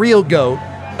 to the real GOAT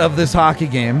of this hockey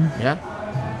game. Yeah.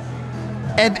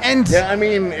 And yeah, I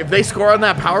mean, if they score on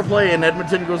that power play and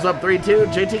Edmonton goes up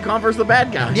 3-2, JT Compher's the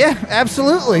bad guy. Yeah,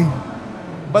 absolutely.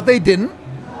 But they didn't.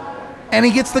 And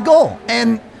he gets the goal.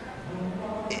 And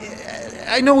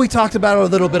I know we talked about it a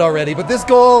little bit already, but this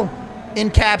goal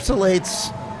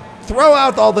encapsulates, throw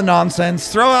out all the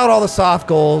nonsense, throw out all the soft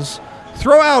goals,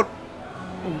 throw out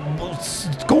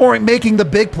scoring, making the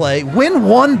big play, win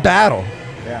one battle.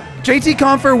 Yeah. JT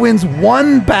Compher wins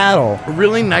one battle. A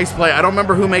really nice play. I don't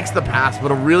remember who makes the pass,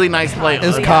 but a really nice play.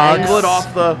 Is Cogs. Angle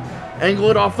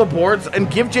it off the boards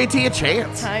and give JT a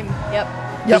chance. Time. Yep.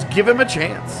 Just give him a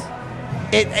chance.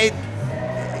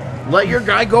 Let your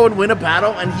guy go and win a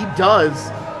battle, and he does.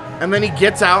 And then he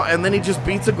gets out, and then he just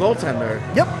beats a goaltender.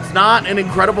 Yep. It's not an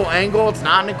incredible angle. It's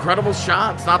not an incredible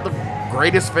shot. It's not the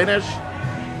greatest finish.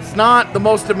 It's not the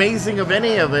most amazing of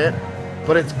any of it,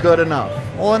 but it's good enough.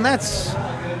 Well, and that's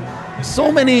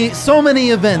so many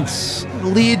events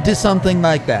lead to something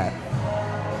like that.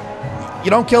 You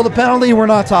don't kill the penalty, we're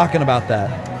not talking about that.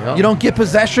 Yep. You don't get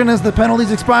possession as the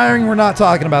penalty's expiring, we're not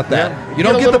talking about that. Yeah. You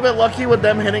don't get a little bit lucky with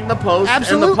them hitting the post.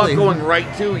 Absolutely. And the puck going right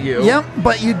to you. Yep,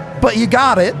 but you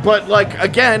got it. But like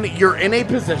again, you're in a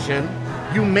position,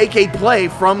 you make a play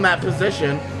from that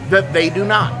position that they do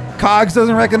not. Cogs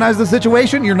doesn't recognize the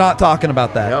situation, you're not talking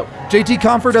about that. Yep. JT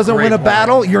Compher doesn't win a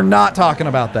battle, you're not talking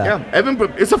about that. Yeah,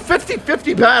 it's a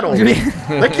 50-50 battle.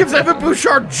 That gives Evan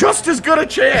Bouchard just as good a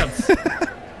chance.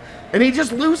 And he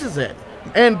just loses it.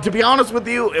 And to be honest with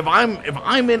you, if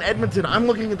I'm in Edmonton, I'm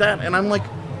looking at that and I'm like,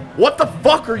 what the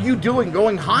fuck are you doing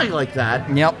going high like that?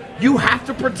 Yep. You have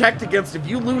to protect against, if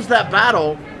you lose that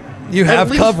battle, you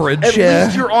have coverage. At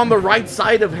least you're on the right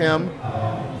side of him.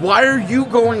 Why are you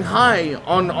going high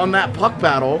on that puck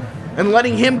battle and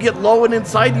letting him get low and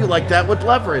inside you like that with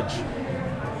leverage?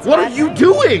 What are you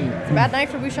doing? It's a bad night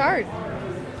for Bouchard.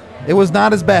 It was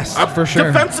not his best, for sure.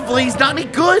 Defensively, he's not any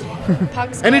good.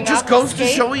 And it just goes to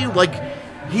show you, like,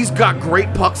 he's got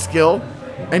great puck skill,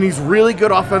 and he's really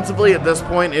good offensively at this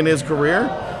point in his career.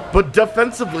 But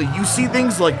defensively, you see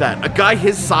things like that. A guy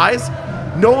his size,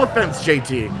 no offense,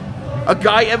 JT, a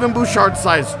guy Evan Bouchard's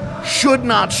size should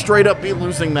not straight up be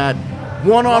losing that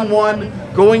one-on-one,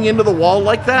 going into the wall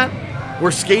like that,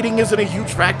 where skating isn't a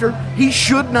huge factor. He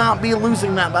should not be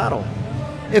losing that battle.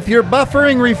 If you're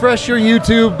buffering, refresh your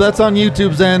YouTube. That's on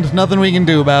YouTube's end. Nothing we can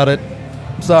do about it.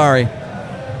 Sorry.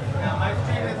 Yeah, my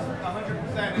stream is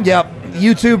 100%. Yep.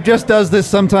 YouTube just does this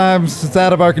sometimes. It's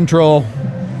out of our control.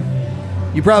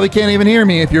 You probably can't even hear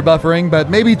me if you're buffering, but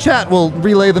maybe chat will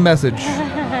relay the message.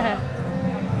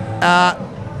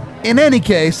 In any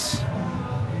case,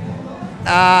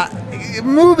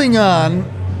 moving on,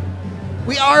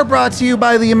 we are brought to you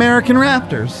by the American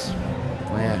Raptors.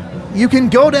 Yeah. You can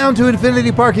go down to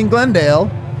Infinity Park in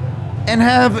Glendale and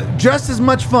have just as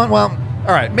much fun. Well,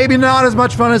 all right, maybe not as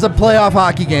much fun as a playoff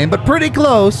hockey game, but pretty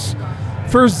close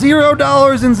for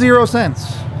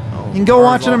 $0.00. You can go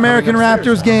watch an American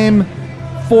Raptors game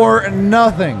for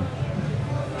nothing.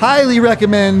 Highly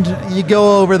recommend you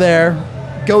go over there,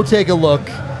 go take a look.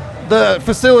 The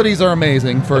facilities are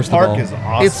amazing, first of all. The park is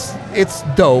awesome. It's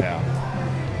dope. Yeah.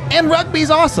 And rugby's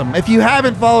awesome. If you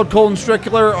haven't followed Colton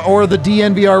Strickler or the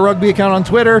DNVR Rugby account on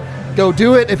Twitter, go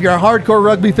do it. If you're a hardcore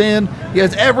rugby fan, he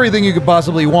has everything you could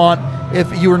possibly want.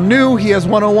 If you're new, he has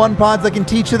 101 pods that can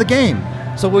teach you the game.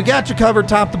 So we got you covered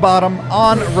top to bottom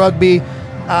on rugby.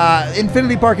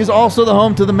 Infinity Park is also the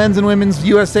home to the men's and women's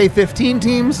USA 15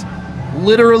 teams.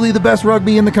 Literally the best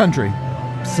rugby in the country.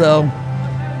 So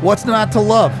what's not to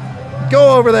love?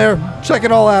 Go over there, check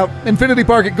it all out.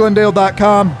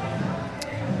 InfinityPark@Glendale.com.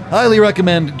 Highly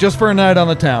recommend just for a night on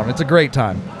the town. It's a great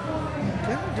time.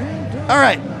 All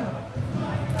right.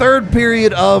 third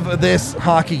period of this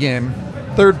hockey game,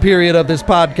 third period of this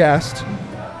podcast,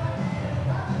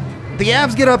 the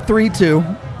Avs get up 3-2,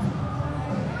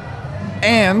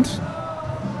 and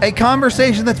a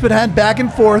conversation that's been had back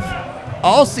and forth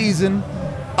all season,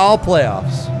 all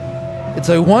playoffs. It's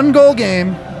a one-goal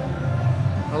game.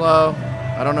 Hello.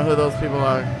 I don't know who those people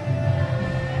are.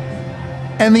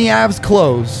 And the Avs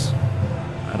close.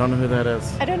 I don't know who that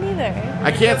is. I don't either.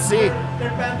 I can't see. They're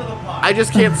fans of the pod. I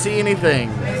just can't see anything.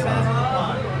 They're fans of the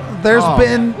pod. There's Oh.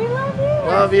 been... We love you.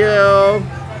 Love you.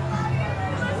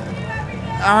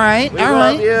 All right, We all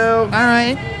love right. you. All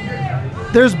right.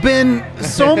 There's been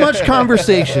so much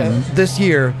conversation this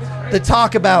year that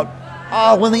talk about,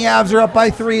 when the Avs are up by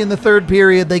 3 in the third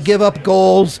period, they give up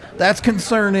goals. That's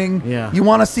concerning. Yeah. You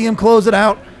want to see them close it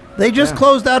out. They just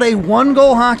closed out a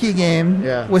one-goal hockey game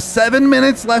with 7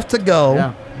 minutes left to go.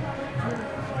 Yeah.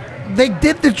 They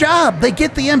did the job. They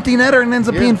get the empty netter and ends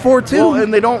up being 4-2. Well,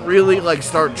 and they don't really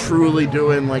start truly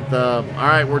doing all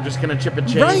right, we're just gonna chip and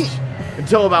change Right.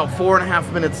 until about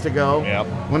 4.5 minutes to go. Yep.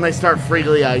 When they start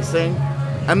freely icing,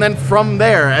 and then from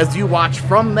there, as you watch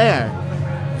from there,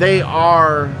 they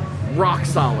are rock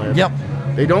solid. Yep.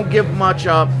 They don't give much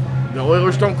up. The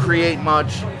Oilers don't create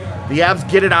much. The Avs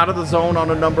get it out of the zone on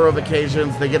a number of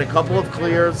occasions. They get a couple of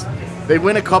clears. They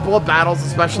win a couple of battles,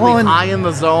 especially Well, and- high in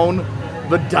the zone.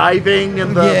 The diving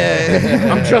and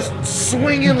the I'm just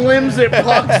swinging limbs at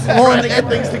pucks, trying to get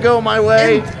things to go my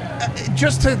way. And,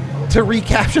 just to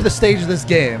recapture the stage of this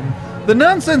game, the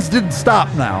nonsense didn't stop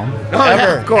now. Oh, yeah,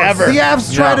 Ever, of course. ever. The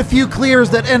Avs tried a few clears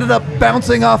that ended up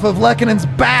bouncing off of Lekkonen's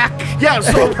back. Yeah,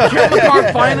 so Kyle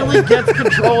McCarr finally gets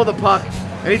control of the puck,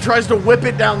 and he tries to whip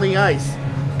it down the ice.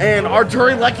 And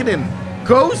Arturi Lekkonen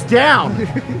goes down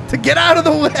To get out of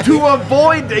the way. to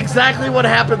avoid exactly what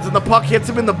happens, and the puck hits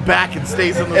him in the back and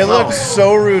stays in the It zone. looks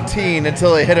so routine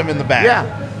until they hit him in the back. Yeah,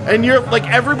 and you're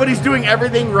everybody's doing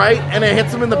everything right, and it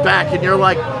hits him in the back, and you're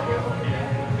like,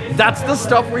 that's the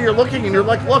stuff where you're looking, and you're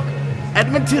like, look,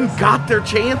 Edmonton got their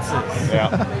chances.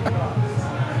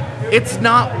 Yeah. It's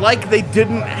not like they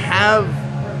didn't have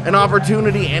an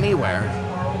opportunity anywhere.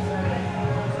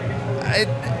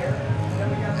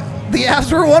 The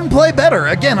Avs were one play better.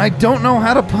 Again, I don't know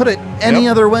how to put it any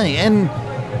other way. And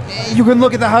you can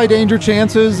look at the high danger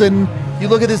chances, and you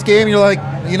look at this game, and you're like,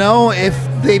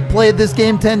 if they played this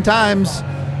game 10 times,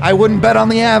 I wouldn't bet on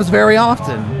the Avs very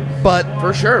often. But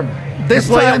For sure. this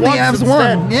You play it time the once Avs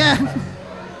instead. won. Yeah.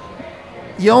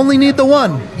 You only need the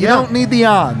one. You Yeah. don't need the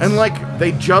odds. And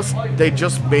they just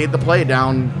made the play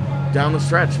down the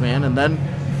stretch, man. And then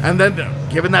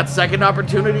given that second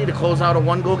opportunity to close out a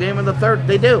one-goal game in the third,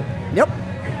 they do. Yep.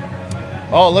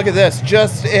 Oh, look at this.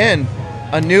 Just in.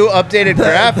 A new updated The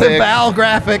graphic. Val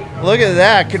graphic. Look at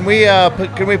that. Can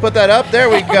we put that up? There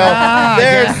we go.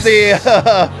 There's yes.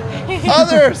 the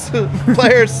other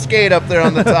players skate up there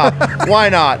on the top. Why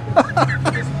not?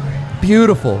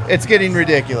 Beautiful. It's getting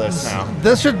ridiculous now.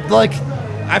 This should,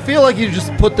 I feel like you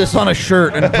just put this on a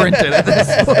shirt and print it at this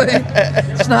point.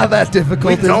 It's not that difficult.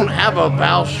 We is don't it? have a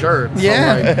Val shirt. So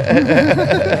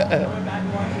Yeah.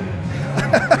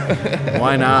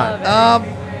 why not?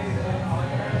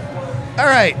 All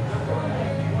right.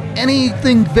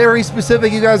 Anything very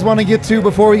specific you guys want to get to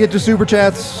before we get to Super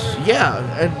Chats? Yeah.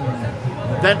 And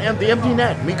then the empty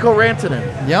net, Mikko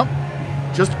Rantanen. Yep.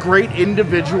 Just great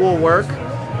individual work.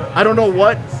 I don't know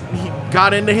what he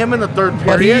got into him in the third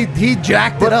But period. he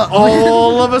jacked it up.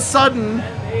 All of a sudden,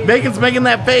 Megan's making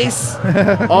that face.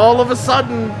 All of a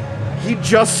sudden, he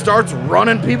just starts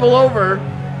running people over.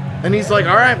 And he's like,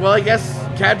 all right, well, I guess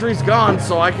Kadri's gone,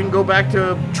 so I can go back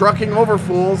to trucking over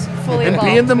fools Fully and evolved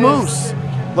being the Moose.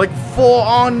 Moose.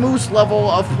 Full-on Moose level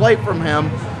of play from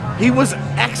him. He was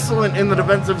excellent in the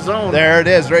defensive zone. There it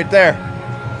is, right there.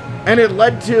 And it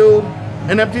led to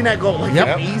an empty net goal.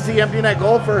 Yep. An easy empty net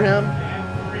goal for him.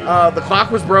 The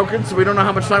clock was broken, so we don't know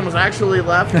how much time was actually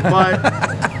left, but It's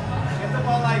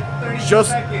about 30 just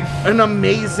seconds.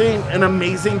 an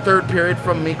amazing third period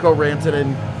from Mikko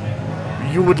Rantanen.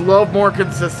 You would love more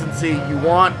consistency. You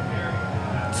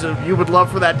would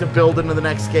love for that to build into the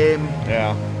next game.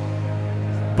 Yeah.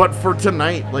 But for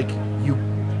tonight,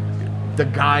 the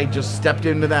guy just stepped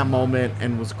into that moment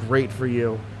and was great for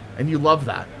you, and you love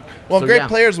that. Well, So, great yeah.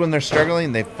 players, when they're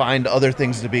struggling, they find other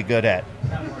things to be good at.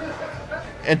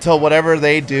 Until whatever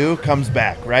they do comes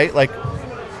back, right?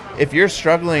 If you're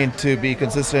struggling to be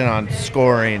consistent on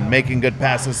scoring, making good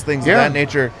passes, things Yeah. of that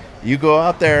nature, you go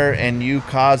out there and you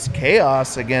cause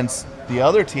chaos against the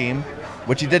other team,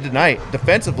 which he did tonight.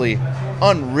 Defensively,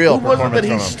 unreal Who was it performance that he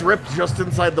from him. stripped just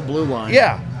inside the blue line?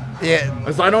 Yeah.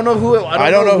 Yeah. So I don't know who it.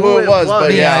 I don't know who it was,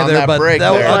 but yeah, on that break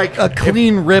that there. was Like, a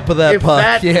clean rip of that if puck.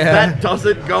 that yeah.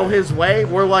 doesn't go his way,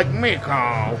 we're like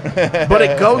Miko. But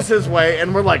it goes his way,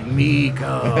 and we're like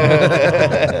Miko.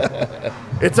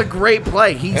 It's a great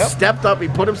play. He stepped up. He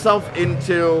put himself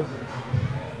into.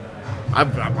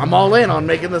 I'm all in on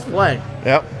making this play.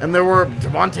 Yep. And there were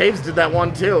Devon Taves did that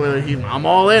one too. I'm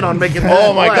all in on making. This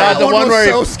Oh my play. God, the one one was where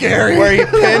so he, scary. where he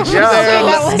pinched Yeah. there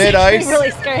That was mid ice.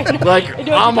 really scary. Like I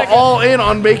do I'm have to all in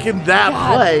on making that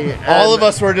God. play. All and of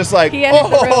us were just like, He entered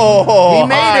the room. oh, He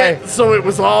made high, it, so it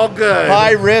was all good.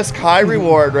 high risk, high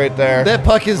reward right there. That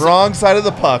puck is Wrong side of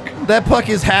the puck. That puck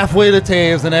is halfway to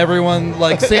Taves, and everyone,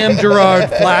 like Sam Girard,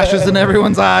 flashes in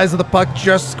everyone's eyes of the puck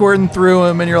just squirting through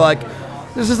him, and you're like,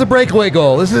 "This is a breakaway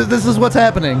goal. This is what's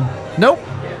happening." Nope.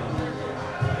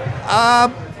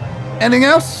 Anything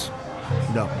else?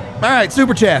 No. All right,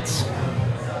 super chats.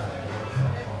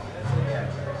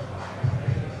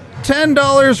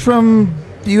 $10 from.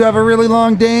 Do you have a really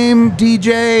long dame,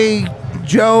 DJ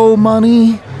Joe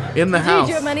Money? In the house.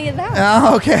 DJ money in that.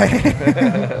 Oh,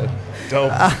 okay.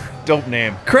 Dope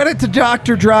name. Credit to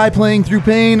Dr. Dry playing through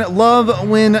pain. Love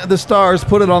when the stars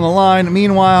put it on the line.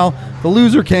 Meanwhile, the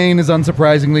loser Kane is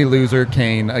unsurprisingly loser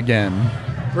Kane again.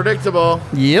 Predictable.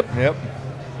 Yep. Yep.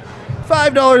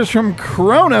 $5 from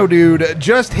Chrono Dude.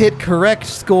 Just hit correct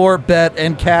score bet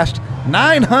and cashed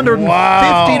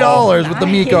 $950 with the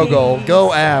Miko goal. Go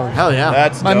Avs. Hell yeah.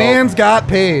 That's My dope. man's got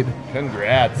paid.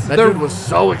 Congrats. that dude was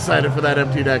so excited for that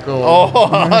empty net goal. Oh,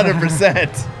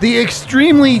 100%. The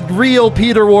extremely real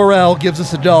Peter Worrell gives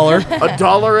us $1.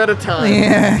 $1 at a time.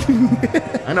 Yeah.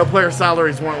 I know player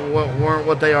salaries weren't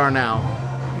what they are now.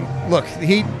 Look,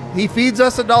 he feeds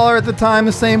us $1 at the time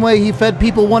the same way he fed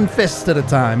people 1 fist at a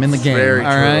time in the game. Very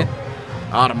all true. right.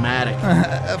 Automatic.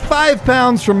 5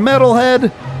 pounds from Metalhead.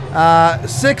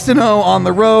 6-0 on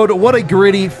the road. What a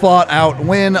gritty, fought-out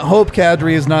win. Hope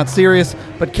Kadri is not serious,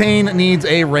 but Kane needs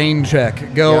a rain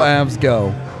check. Go Yeah. Avs,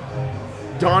 go.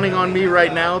 Dawning on me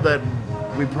right now that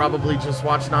we probably just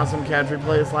watched Nazem Kadri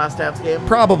play his last Avs game.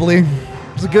 Probably.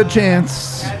 There's a good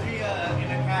chance. Kadri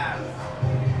in a cab.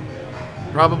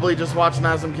 Probably just watched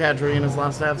Nazem Kadri in his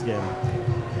last Avs game.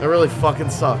 That really fucking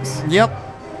sucks. Yep.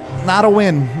 Not a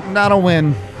win. Not a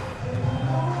win.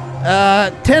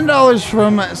 $10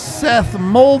 from Seth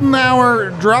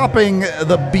Moldenauer, dropping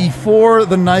the before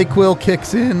the NyQuil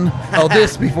kicks in. Oh,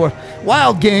 this before.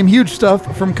 Wild game, huge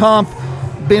stuff from Comp.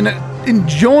 Been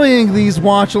enjoying these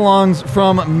watch-alongs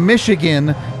from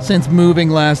Michigan since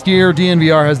moving last year.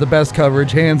 DNVR has the best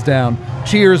coverage, hands down.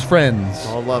 Cheers, friends.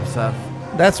 All love, Seth.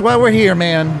 That's why we're here,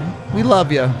 man. We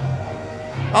love you.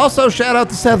 Also, shout out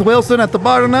to Seth Wilson at the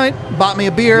bar tonight. Bought me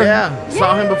a beer. Yeah,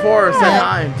 saw him before. Said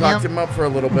hi. Talked Yep. him up for a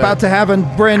little bit. About to have a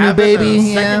brand new Having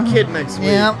baby. a second yeah. kid next week.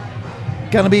 Yeah.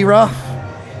 Gonna be rough.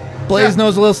 Blaze Yeah.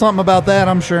 knows a little something about that,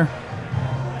 I'm sure.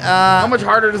 How much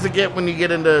harder does it get when you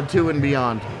get into 2 and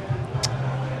beyond?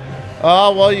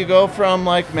 Oh, well, you go from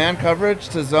like man coverage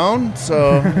to zone,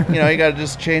 so you got to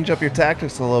just change up your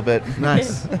tactics a little bit.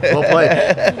 Nice. Well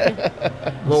played.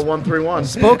 Little 1-3-1.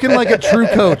 Spoken like a true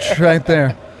coach right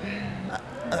there.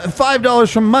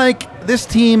 $5 from Mike. This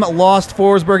team lost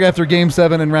Forsberg after Game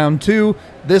 7 in Round 2.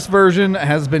 This version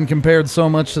has been compared so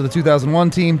much to the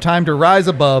 2001 team. Time to rise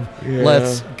above. Yeah.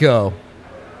 Let's go.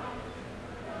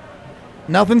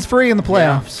 Nothing's free in the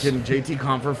playoffs. Can JT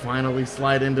Comfort finally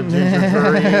slide into Ginger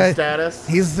Furry status?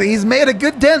 He's made a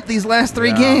good dent these last 3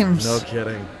 Yeah, games. No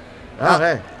kidding. Oh,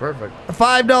 hey, perfect.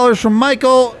 $5 from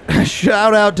Michael.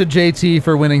 Shout out to JT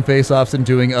for winning faceoffs and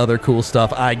doing other cool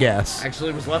stuff, I guess. Actually,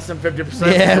 it was less than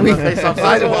 50%. Yeah, in we, the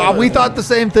face-off we thought the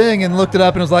same thing and looked it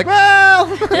up and was like, well.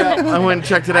 I went and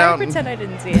checked it I out. pretend I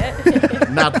didn't see it.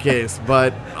 Not the case,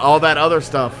 but all that other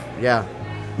stuff, yeah.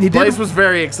 He did. Blaze was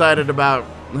very excited about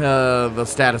the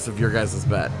status of your guys'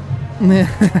 bet.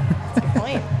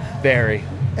 Point. Very.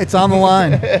 It's on the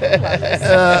line.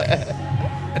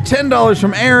 $10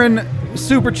 from Aaron.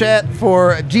 Super chat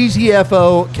for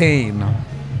GTFO Kane. Yeah.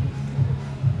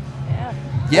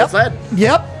 Yep. Well said.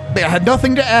 Yep. I had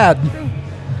nothing to add.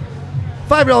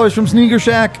 $5 from Sneaker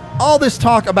Shack. All this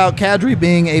talk about Kadri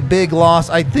being a big loss,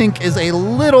 I think, is a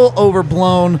little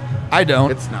overblown. I don't.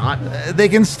 It's not. They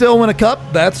can still win a cup.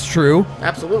 That's true.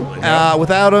 Absolutely.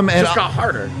 Without him, It and just got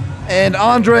harder.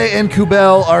 Andre and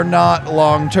Kubel are not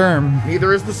long term.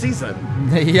 Neither is the season.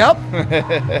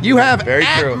 Yep. You have Very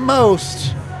at true.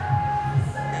 most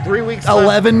 3 weeks left.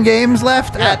 11 games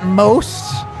left Yeah. at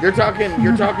most. You're talking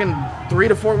 3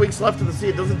 to 4 weeks left of the season.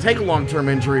 It doesn't take a long-term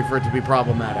injury for it to be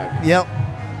problematic. Yep.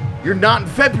 You're not in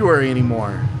February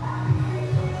anymore.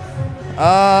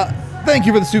 Thank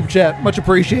you for the super chat. Much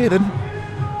appreciated.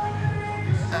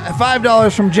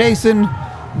 $5 from Jason.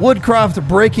 Woodcroft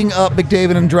breaking up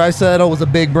McDavid and Draisaitl was a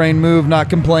big brain move, not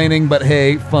complaining, but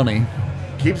hey, funny.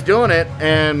 Keeps doing it,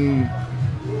 and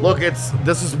look,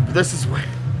 this is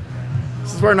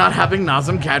where not having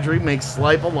Nazem Kadri makes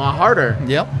life a lot harder.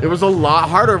 Yep. It was a lot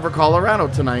harder for Colorado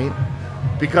tonight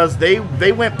because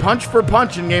they went punch for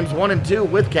punch in games 1 and 2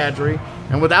 with Kadri,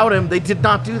 and without him, they did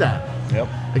not do that. Yep.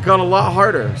 It got a lot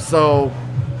harder. So,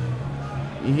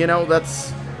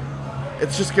 it's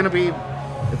just gonna be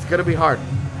hard.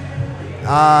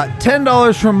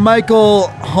 $10 from Michael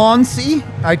Honsey.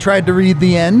 I tried to read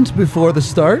the end before the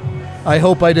start. I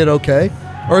hope I did okay.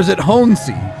 Or is it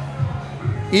Honsey?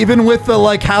 Even with the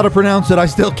how to pronounce it, I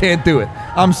still can't do it.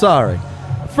 I'm sorry.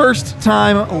 First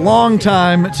time, long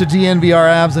time to DNVR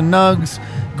Avs and Nugs.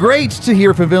 Great to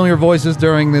hear familiar voices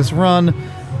during this run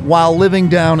while living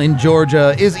down in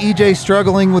Georgia. Is EJ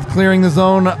struggling with clearing the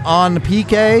zone on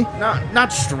PK?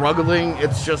 Not struggling.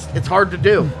 It's hard to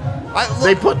do.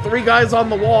 They put 3 guys on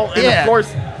the wall, and of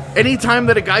course, anytime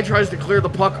that a guy tries to clear the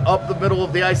puck up the middle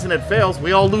of the ice and it fails,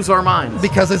 we all lose our minds.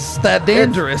 Because it's that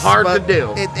dangerous. It's hard to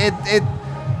do.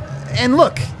 And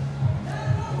look,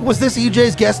 was this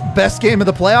EJ's best game of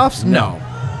the playoffs? No.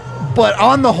 But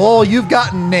on the whole, you've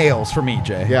gotten nails from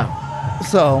EJ. Yeah.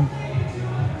 So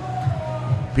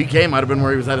PK might have been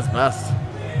where he was at his best, to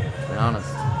be honest.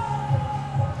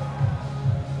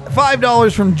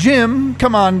 $5 from Jim.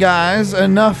 Come on, guys.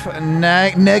 Enough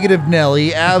negative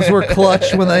Nelly. Avs were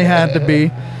clutch when they had to be.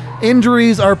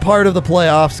 Injuries are part of the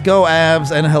playoffs. Go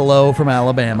Avs, and hello from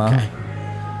Alabama. Okay.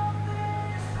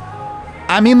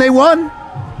 I mean, they won.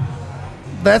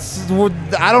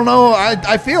 I don't know.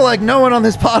 I feel like no one on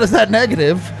this pod is that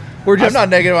negative. I'm not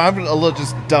negative. I'm a little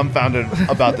just dumbfounded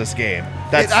about this game.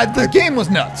 The game was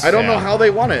nuts. I don't know how they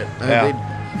won it. Yeah.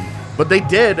 But they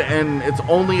did, and it's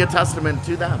only a testament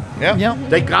to them. Yeah. Yep.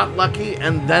 They got lucky,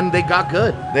 and then they got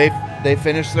good. They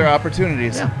finished their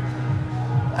opportunities. Yeah.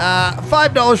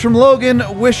 $5 from Logan.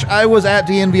 Wish I was at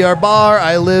DNVR bar.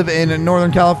 I live in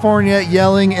Northern California.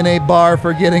 Yelling in a bar,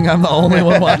 forgetting I'm the only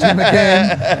one watching the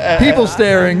game. People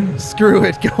staring. Screw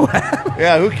it. Go out.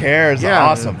 Yeah, who cares? Yeah,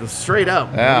 Awesome. Straight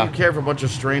up. Yeah. Who do you care if a bunch of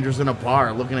strangers in a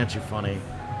bar looking at you funny?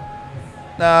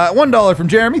 $1 from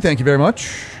Jeremy. Thank you very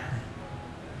much.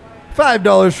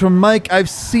 $5 from Mike. I've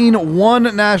seen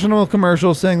one national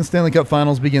commercial saying the Stanley Cup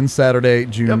Finals begin Saturday,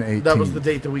 June 18th. That was the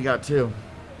date that we got too.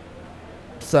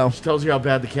 So Which tells you how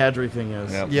bad the Kadri thing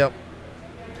is. Yep.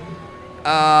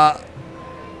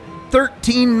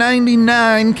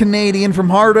 $13.99 Canadian from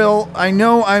Hardell. I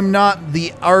know I'm not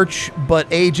the arch, but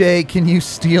AJ, can you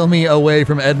steal me away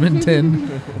from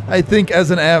Edmonton? I think as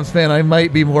an Avs fan, I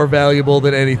might be more valuable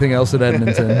than anything else at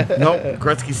Edmonton. Nope,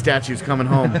 Gretzky statue's coming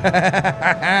home.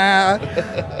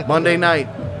 Monday night.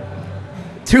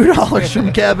 $2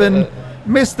 from Kevin.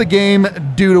 Missed the game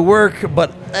due to work,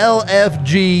 but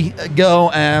LFG, go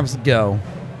Avs, go.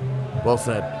 Well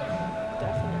said.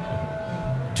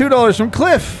 $2 from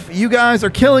Cliff. You guys are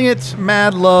killing it.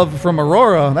 Mad love from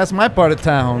Aurora. That's my part of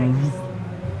town.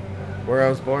 Where I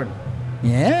was born.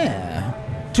 Yeah.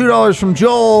 $2 from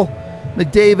Joel.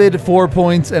 McDavid, 4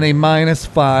 points and a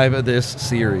 -5 this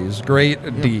series.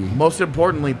 Great D. Most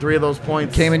importantly, 3 of those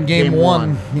points Came in game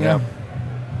one. Yeah.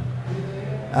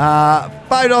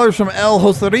 $5 from El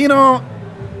Joserino.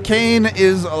 Kane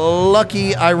is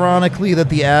lucky, ironically, that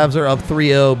the Avs are up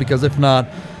 3-0, because if not,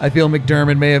 I feel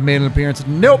McDermott may have made an appearance.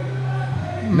 Nope.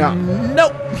 No.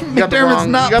 Nope. McDermott's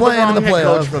not playing in the head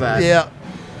coach playoffs. for that. Yeah.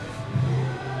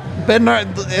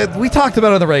 Bednar, we talked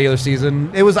about it in the regular season.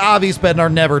 It was obvious Bednar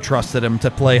never trusted him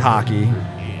to play hockey.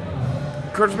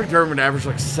 Curtis McDermott averaged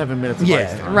like 7 minutes of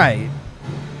ice time. Right.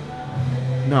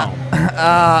 No.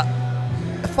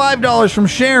 $5 from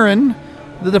Sharon.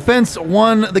 The defense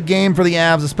won the game for the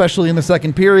Avs, especially in the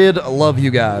second period. Love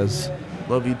you guys.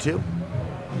 Love you too.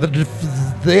 The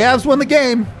Avs won the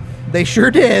game. They sure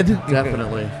did.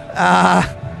 Definitely.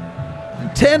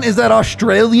 10, is that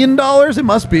Australian dollars? It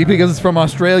must be, because it's from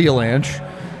Australia Lanch.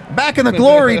 Back in the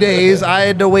glory days, I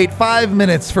had to wait 5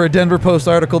 minutes for a Denver Post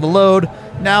article to load.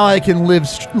 Now I can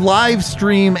live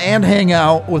stream and hang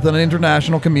out with an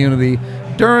international community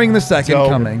during the second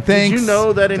coming. Thanks. Did you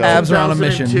know that in Avs are on a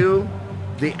mission. 2002,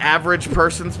 the average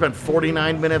person spent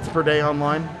 49 minutes per day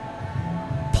online?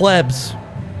 Plebs.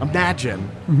 Imagine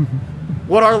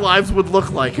what our lives would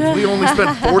look like if we only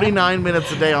spent 49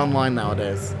 minutes a day online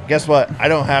nowadays. Guess what? I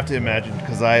don't have to imagine,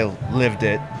 because I lived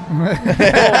it.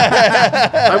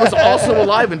 I was also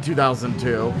alive in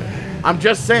 2002. I'm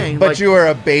just saying. But you were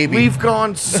a baby. We've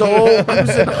gone so... I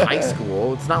was in high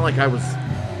school. It's not like I was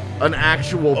an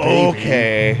actual baby.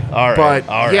 Okay. All right. But,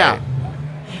 all right. yeah.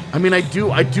 I mean, I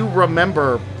do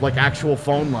remember like actual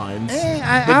phone lines. The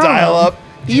dial-up.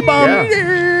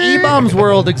 E-Bomb's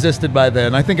World existed by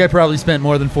then. I think I probably spent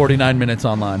more than 49 minutes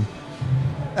online.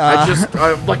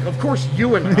 Like, of course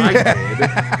you and I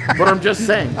did, but I'm just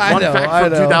saying. Fun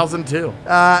fact from 2002.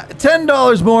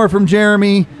 $10 more from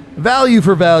Jeremy. Value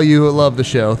for value. Love the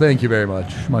show. Thank you very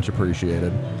much. Much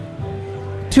appreciated.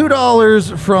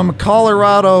 $2 from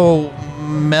Colorado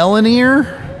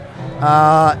Melanier.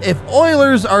 If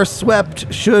Oilers are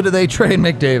swept, should they trade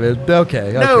McDavid?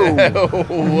 Okay. No.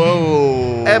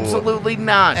 Whoa. Absolutely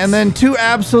not. And then 2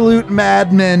 absolute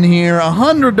madmen here.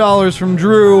 $100 from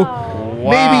Drew.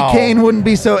 Maybe Kane wouldn't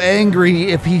be so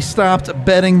angry if he stopped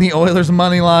betting the Oilers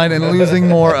money line and losing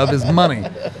more of his money.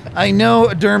 I know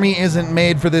Dermy isn't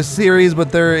made for this series,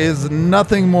 but there is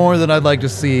nothing more that I'd like to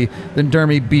see than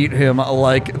Dermy beat him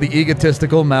like the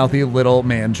egotistical, mouthy little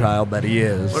man-child that he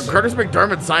is. Look, Curtis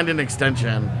McDermott signed an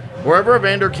extension. Wherever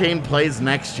Evander Kane plays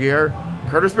next year,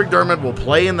 Curtis McDermott will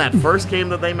play in that first game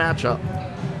that they match up.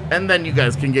 And then you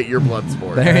guys can get your blood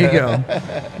sport. There you go.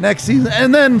 Next season.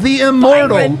 And then the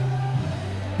immortal,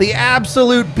 the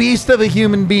absolute beast of a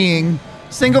human being,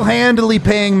 single-handedly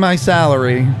paying my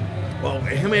salary. Well,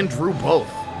 him and Drew both.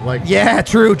 Like, Yeah,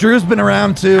 true. Drew's been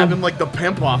around too. having like the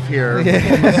pimp off here on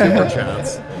the super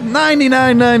chats.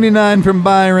 $99.99 from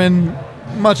Byron.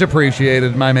 Much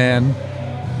appreciated, my man.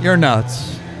 You're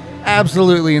nuts.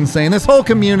 Absolutely insane. This whole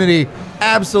community,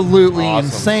 absolutely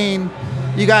insane.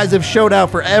 You guys have showed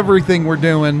out for everything we're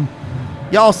doing.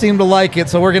 Y'all seem to like it,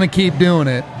 so we're going to keep doing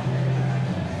it.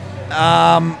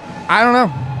 I don't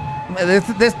know.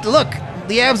 Look,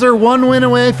 the Avs are 1 win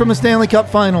away from the Stanley Cup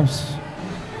Finals.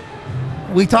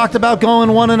 We talked about going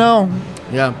 1-0.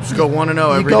 Yeah, just go 1-0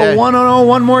 You every go day. 1-0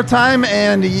 one more time,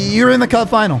 and you're in the Cup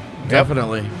Final.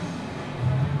 Definitely.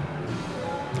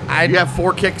 You have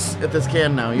 4 kicks at this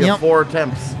can now. You Yep. have 4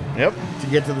 attempts Yep. to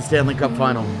get to the Stanley Cup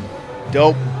Final.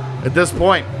 Dope. At this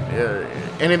point,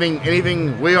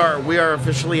 anything we are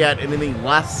officially at anything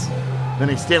less than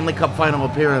a Stanley Cup Final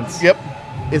appearance. Yep.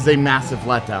 Is a massive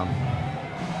letdown.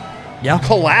 Yeah.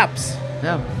 Collapse.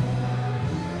 Yeah.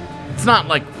 It's not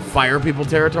like fire people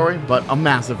territory, but a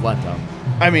massive letdown.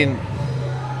 I mean,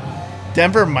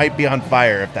 Denver might be on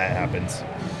fire if that happens.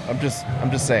 I'm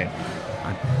just saying.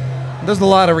 There's a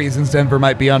lot of reasons Denver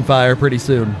might be on fire pretty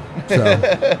soon. So,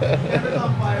 Denver's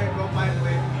on fire. Go find a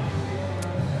way.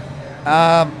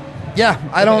 yeah,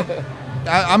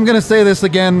 I'm going to say this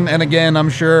again and again, I'm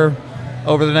sure,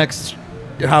 over the next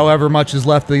however much is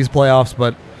left of these playoffs,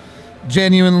 but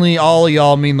genuinely, all of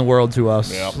y'all mean the world to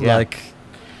us. Yep. Yeah. Like,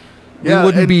 we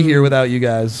wouldn't be and here without you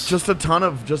guys. Just a ton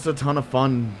of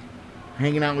fun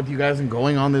hanging out with you guys and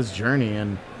going on this journey,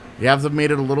 and the Avs have made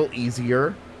it a little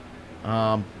easier.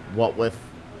 What with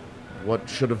what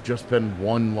should have just been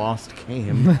one lost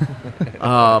game,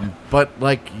 but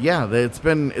like, yeah, it's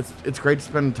great to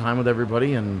spend time with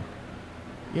everybody, and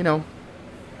you know,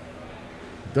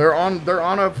 they're on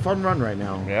a fun run right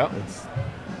now. Yeah.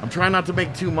 I'm trying not to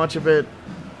make too much of it,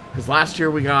 because last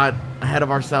year we got ahead of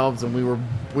ourselves and we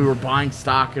were buying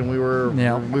stock and we were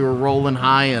rolling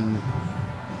high, and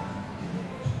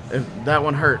that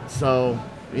one hurt. So,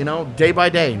 you know, day by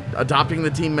day, adopting the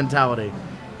team mentality,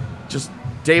 just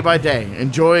day by day,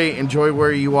 enjoy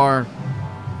where you are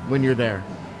when you're there,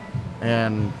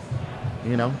 and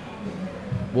you know,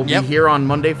 we'll be here on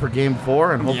Monday for Game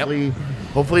 4, and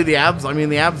hopefully the Avs. I mean,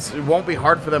 the Avs. It won't be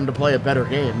hard for them to play a better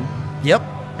game. Yep.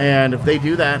 And if they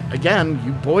do that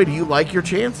again, do you like your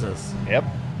chances? Yep.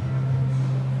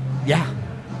 Yeah.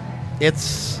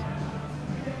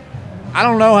 I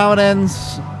don't know how it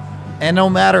ends, and no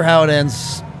matter how it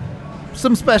ends,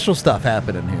 some special stuff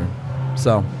happening here.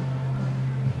 So,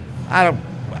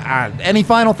 any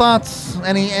final thoughts?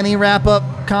 Any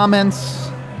wrap-up comments?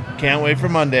 Can't wait for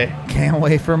Monday. Can't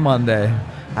wait for Monday.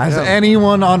 Has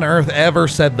anyone on earth ever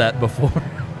said that before?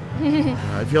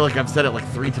 I feel like I've said it like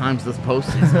 3 times this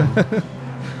postseason.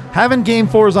 Having Game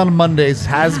 4s on Mondays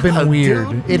has been weird.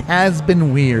 dude. It has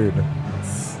been weird.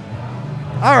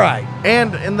 All right.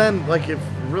 and then like it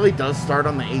really does start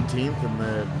on the 18th, and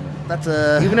That's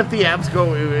even if the Avs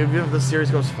go, even if the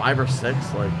series goes 5 or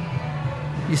 6, like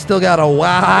you still got a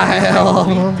while.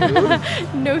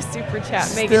 No super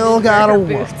chat. Megan Still didn't got wear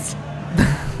a her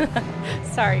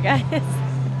boots. Sorry, guys.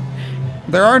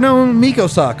 There are no Miko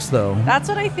socks, though. That's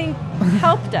what I think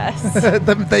helped us.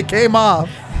 They came off.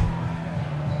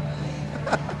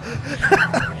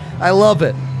 I love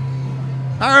it.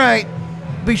 All right.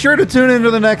 Be sure to tune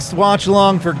into the next watch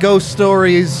along for ghost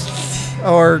stories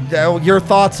or your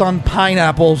thoughts on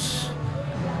pineapples.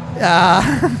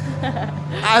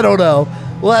 I don't know.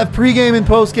 We'll have pregame and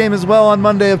postgame as well on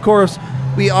Monday, of course.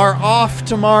 We are off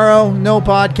tomorrow. No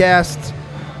podcasts.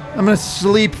 I'm going to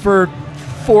sleep for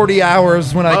 40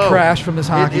 hours when I crash from this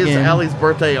hockey It is game. Allie's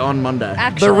birthday on Monday.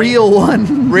 Actually, The real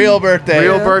one. Real birthday.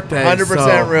 Real birthday. 100%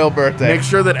 so real birthday. Make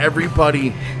sure that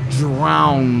everybody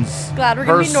drowns Glad we're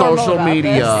gonna her be normal social about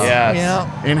media this. Yes.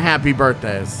 Yeah. in happy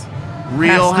birthdays.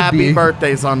 Real Has to happy be.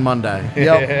 birthdays on Monday.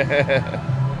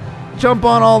 Yep. Jump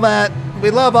on all that. We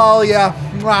love all ya.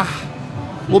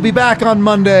 Mwah. We'll be back on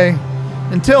Monday.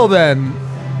 Until then,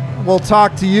 we'll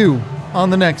talk to you on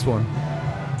the next one.